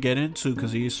easy to get into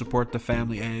because they support the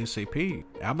family ASAP.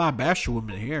 I'm not bashing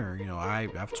women here.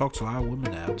 I've talked to a lot of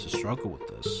women that have to struggle with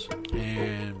this.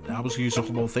 And I was going to use a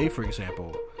homophobia, for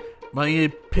example. But you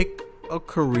pick a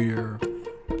career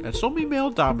that's only male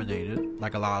dominated,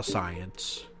 like a lot of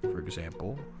science, for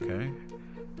example. Okay.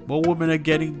 More women are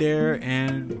getting there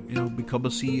and, become a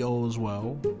CEO as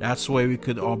well. That's the way we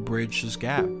could bridge this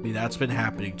gap. I mean, that's been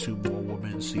happening too. More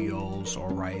women CEOs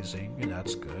are rising, and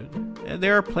that's good. And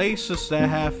there are places that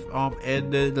have,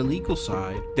 and the legal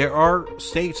side, there are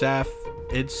states that have,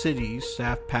 in cities that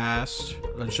have passed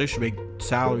legislation to make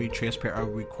salary transparent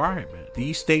a requirement.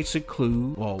 These states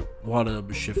include, one of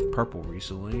them shifted purple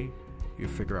recently. You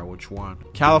figure out which one.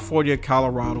 California,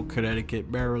 Colorado,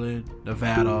 Connecticut, Maryland,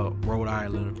 Nevada, Rhode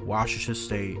Island, Washington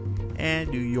State, and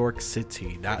New York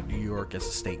City. Not New York as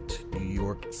a state. New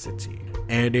York City.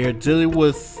 And they're dealing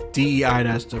with DEI,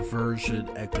 that's diversion,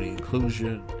 equity,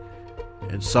 inclusion.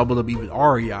 And some of them even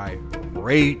REI,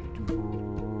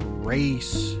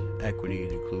 race, equity,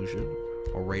 and inclusion.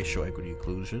 Or racial equity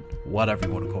inclusion, whatever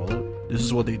you want to call it. This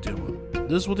is what they're doing.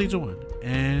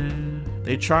 And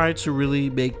they try to really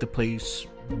make the place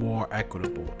more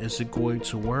equitable. Is it going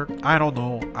to work? I don't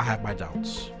know. I have my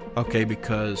doubts. Okay,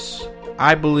 because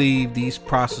I believe these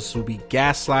processes will be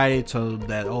gaslighted to them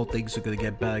that, oh, things are going to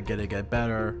get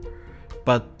better.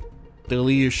 But the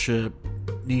leadership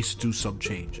needs to do some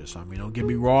changes. I mean, don't get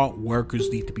me wrong. Workers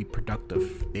need to be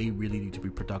productive. They really need to be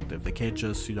productive. They can't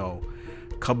just,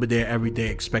 come in there every day,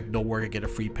 expect no work and get a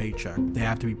free paycheck. They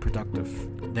have to be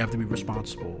productive. They have to be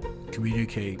responsible,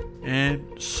 communicate.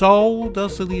 And so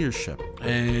does the leadership.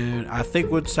 And I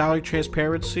think with salary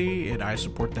transparency, and I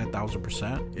support that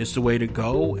 1000%, it's the way to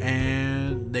go.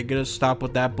 And they're going to stop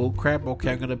with that bull crap.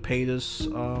 Okay, I'm going to pay this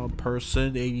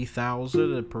person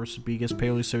 $80,000. The person B gets paid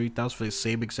only $70,000 for the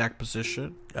same exact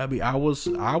position. I mean, I was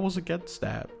against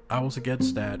that.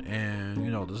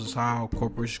 And this is how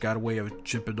corporations got a way of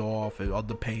chipping off and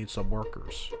underpaying some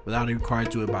workers without even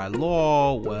required to do it by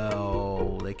law.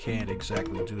 Well, they can't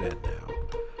exactly do that now.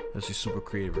 That's a super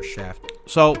creative or shaft.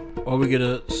 So, are we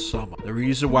gonna sum up the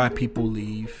reason why people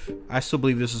leave? I still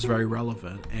believe this is very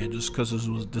relevant, and just because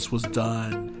this was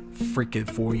done freaking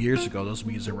 4 years ago doesn't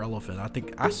mean it's irrelevant.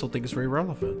 I still think it's very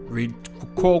relevant.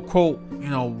 Quote unquote,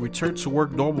 return to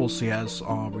work normalcy has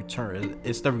returned.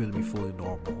 It's never gonna be fully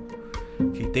normal.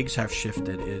 Okay, things have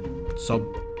shifted, and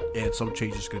some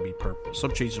changes are gonna be permanent.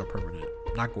 Some changes are permanent.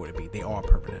 Not going to be. They are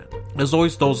permanent. There's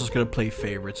always those that's going to play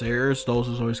favorites. There's those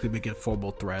who's always going to make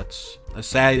informal threats.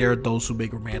 Sadly, there are those who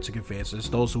make romantic advances.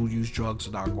 Those who use drugs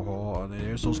and alcohol. And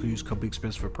there's those who use company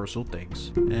expense for personal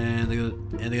things. And they're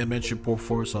going to mention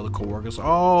portfolios to other coworkers.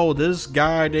 Oh, this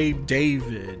guy named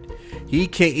David. He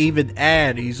can't even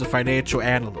add. He's a financial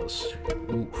analyst.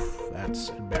 Oof, that's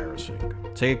embarrassing.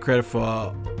 Taking credit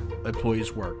for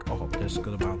employees' work. Oh, there's a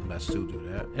good amount of that still do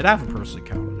that. And I haven't personally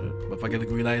counted it. But if I get the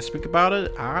green light to speak about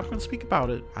it, I'm going to speak about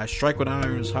it. I strike when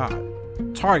iron is hot.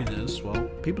 Tardiness, well,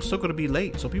 people still going to be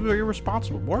late. So people are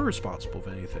irresponsible. More irresponsible, if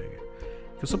anything.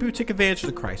 Because some people take advantage of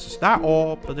the crisis. Not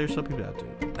all, but there's some people that do.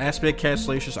 Aspect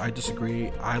cancellations, I disagree.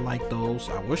 I like those.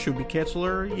 I wish it would be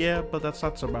canceller. Yeah, but that's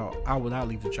not about. I would not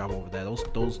leave the job over that.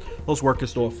 Those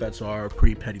workers, no offense, are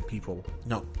pretty petty people.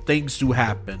 No, things do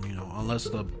happen. Unless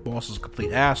the boss is a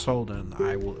complete asshole, then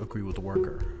I will agree with the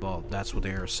worker. Well, that's what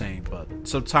they are saying. But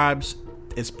sometimes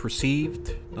it's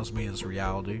perceived, doesn't mean it's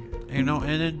reality. And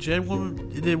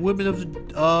then women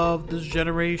of this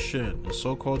generation, the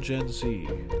so-called Gen Z.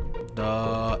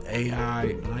 The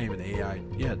AI, not even AI,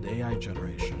 the AI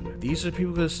generation. These are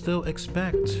people that still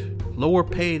expect lower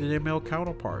pay than their male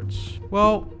counterparts.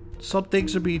 Well, some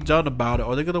things are being done about it.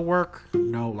 Are they going to work?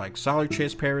 No, like salary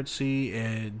transparency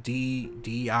and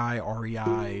DEI,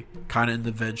 REI kind of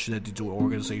intervention that they do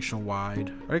organizational wide.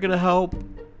 Are they going to help?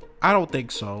 I don't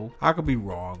think so. I could be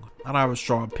wrong. I don't have a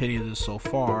strong opinion of this so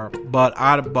far, but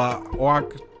all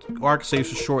I can say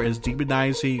for sure is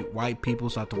demonizing white people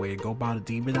is not the way to go about it.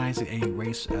 Demonizing any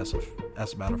race, as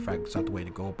a matter of fact, is not the way to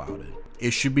go about it.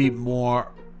 It should be more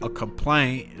a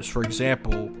complaint. Is, for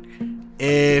example,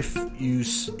 if you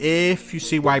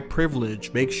see white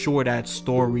privilege, make sure that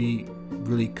story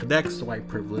really connects to white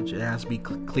privilege. It has to be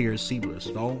clear and seamless.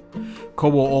 Don't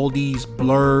come with all these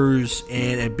blurs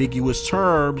and ambiguous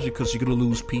terms because you're gonna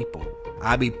lose people.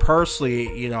 I mean,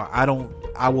 personally,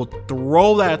 I will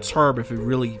throw that term if it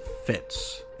really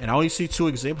fits. And I only see 2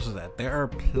 examples of that. There are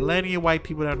plenty of white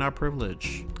people that are not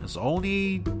privileged. There's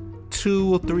only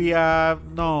 2 or 3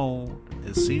 I've known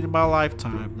and seen in my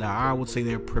lifetime that I would say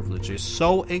they're privileged. They're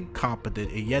so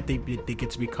incompetent, and yet they get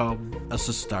to become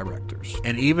assistant directors.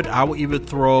 And I would even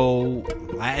throw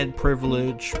Latin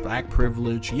privilege, black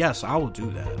privilege. Yes, I will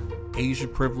do that. Asian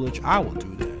privilege, I will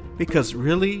do that. Because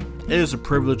really, it is a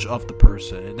privilege of the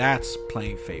person, and that's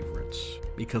playing favorites.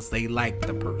 Because they like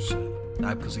the person,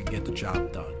 not because they can get the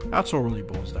job done. That's what it really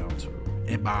boils down to,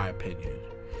 in my opinion.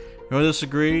 You want to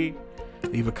disagree?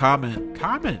 Leave a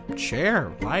comment,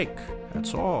 share, like.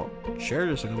 That's all. Share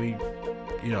this. It's gonna be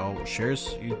shares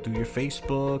through your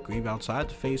Facebook or even outside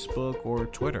the Facebook or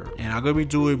Twitter. And I'm going to be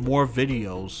doing more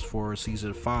videos for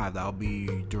season 5. That'll be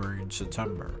during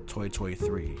September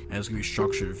 2023. And it's going to be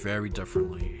structured very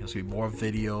differently. It's going to be more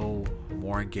video,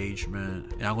 more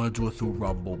engagement. And I'm going to do it through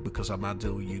Rumble because I'm not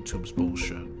dealing with YouTube's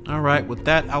bullshit. Alright, with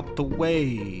that out the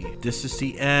way, this is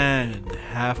the end.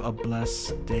 Have a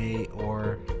blessed day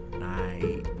or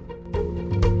night.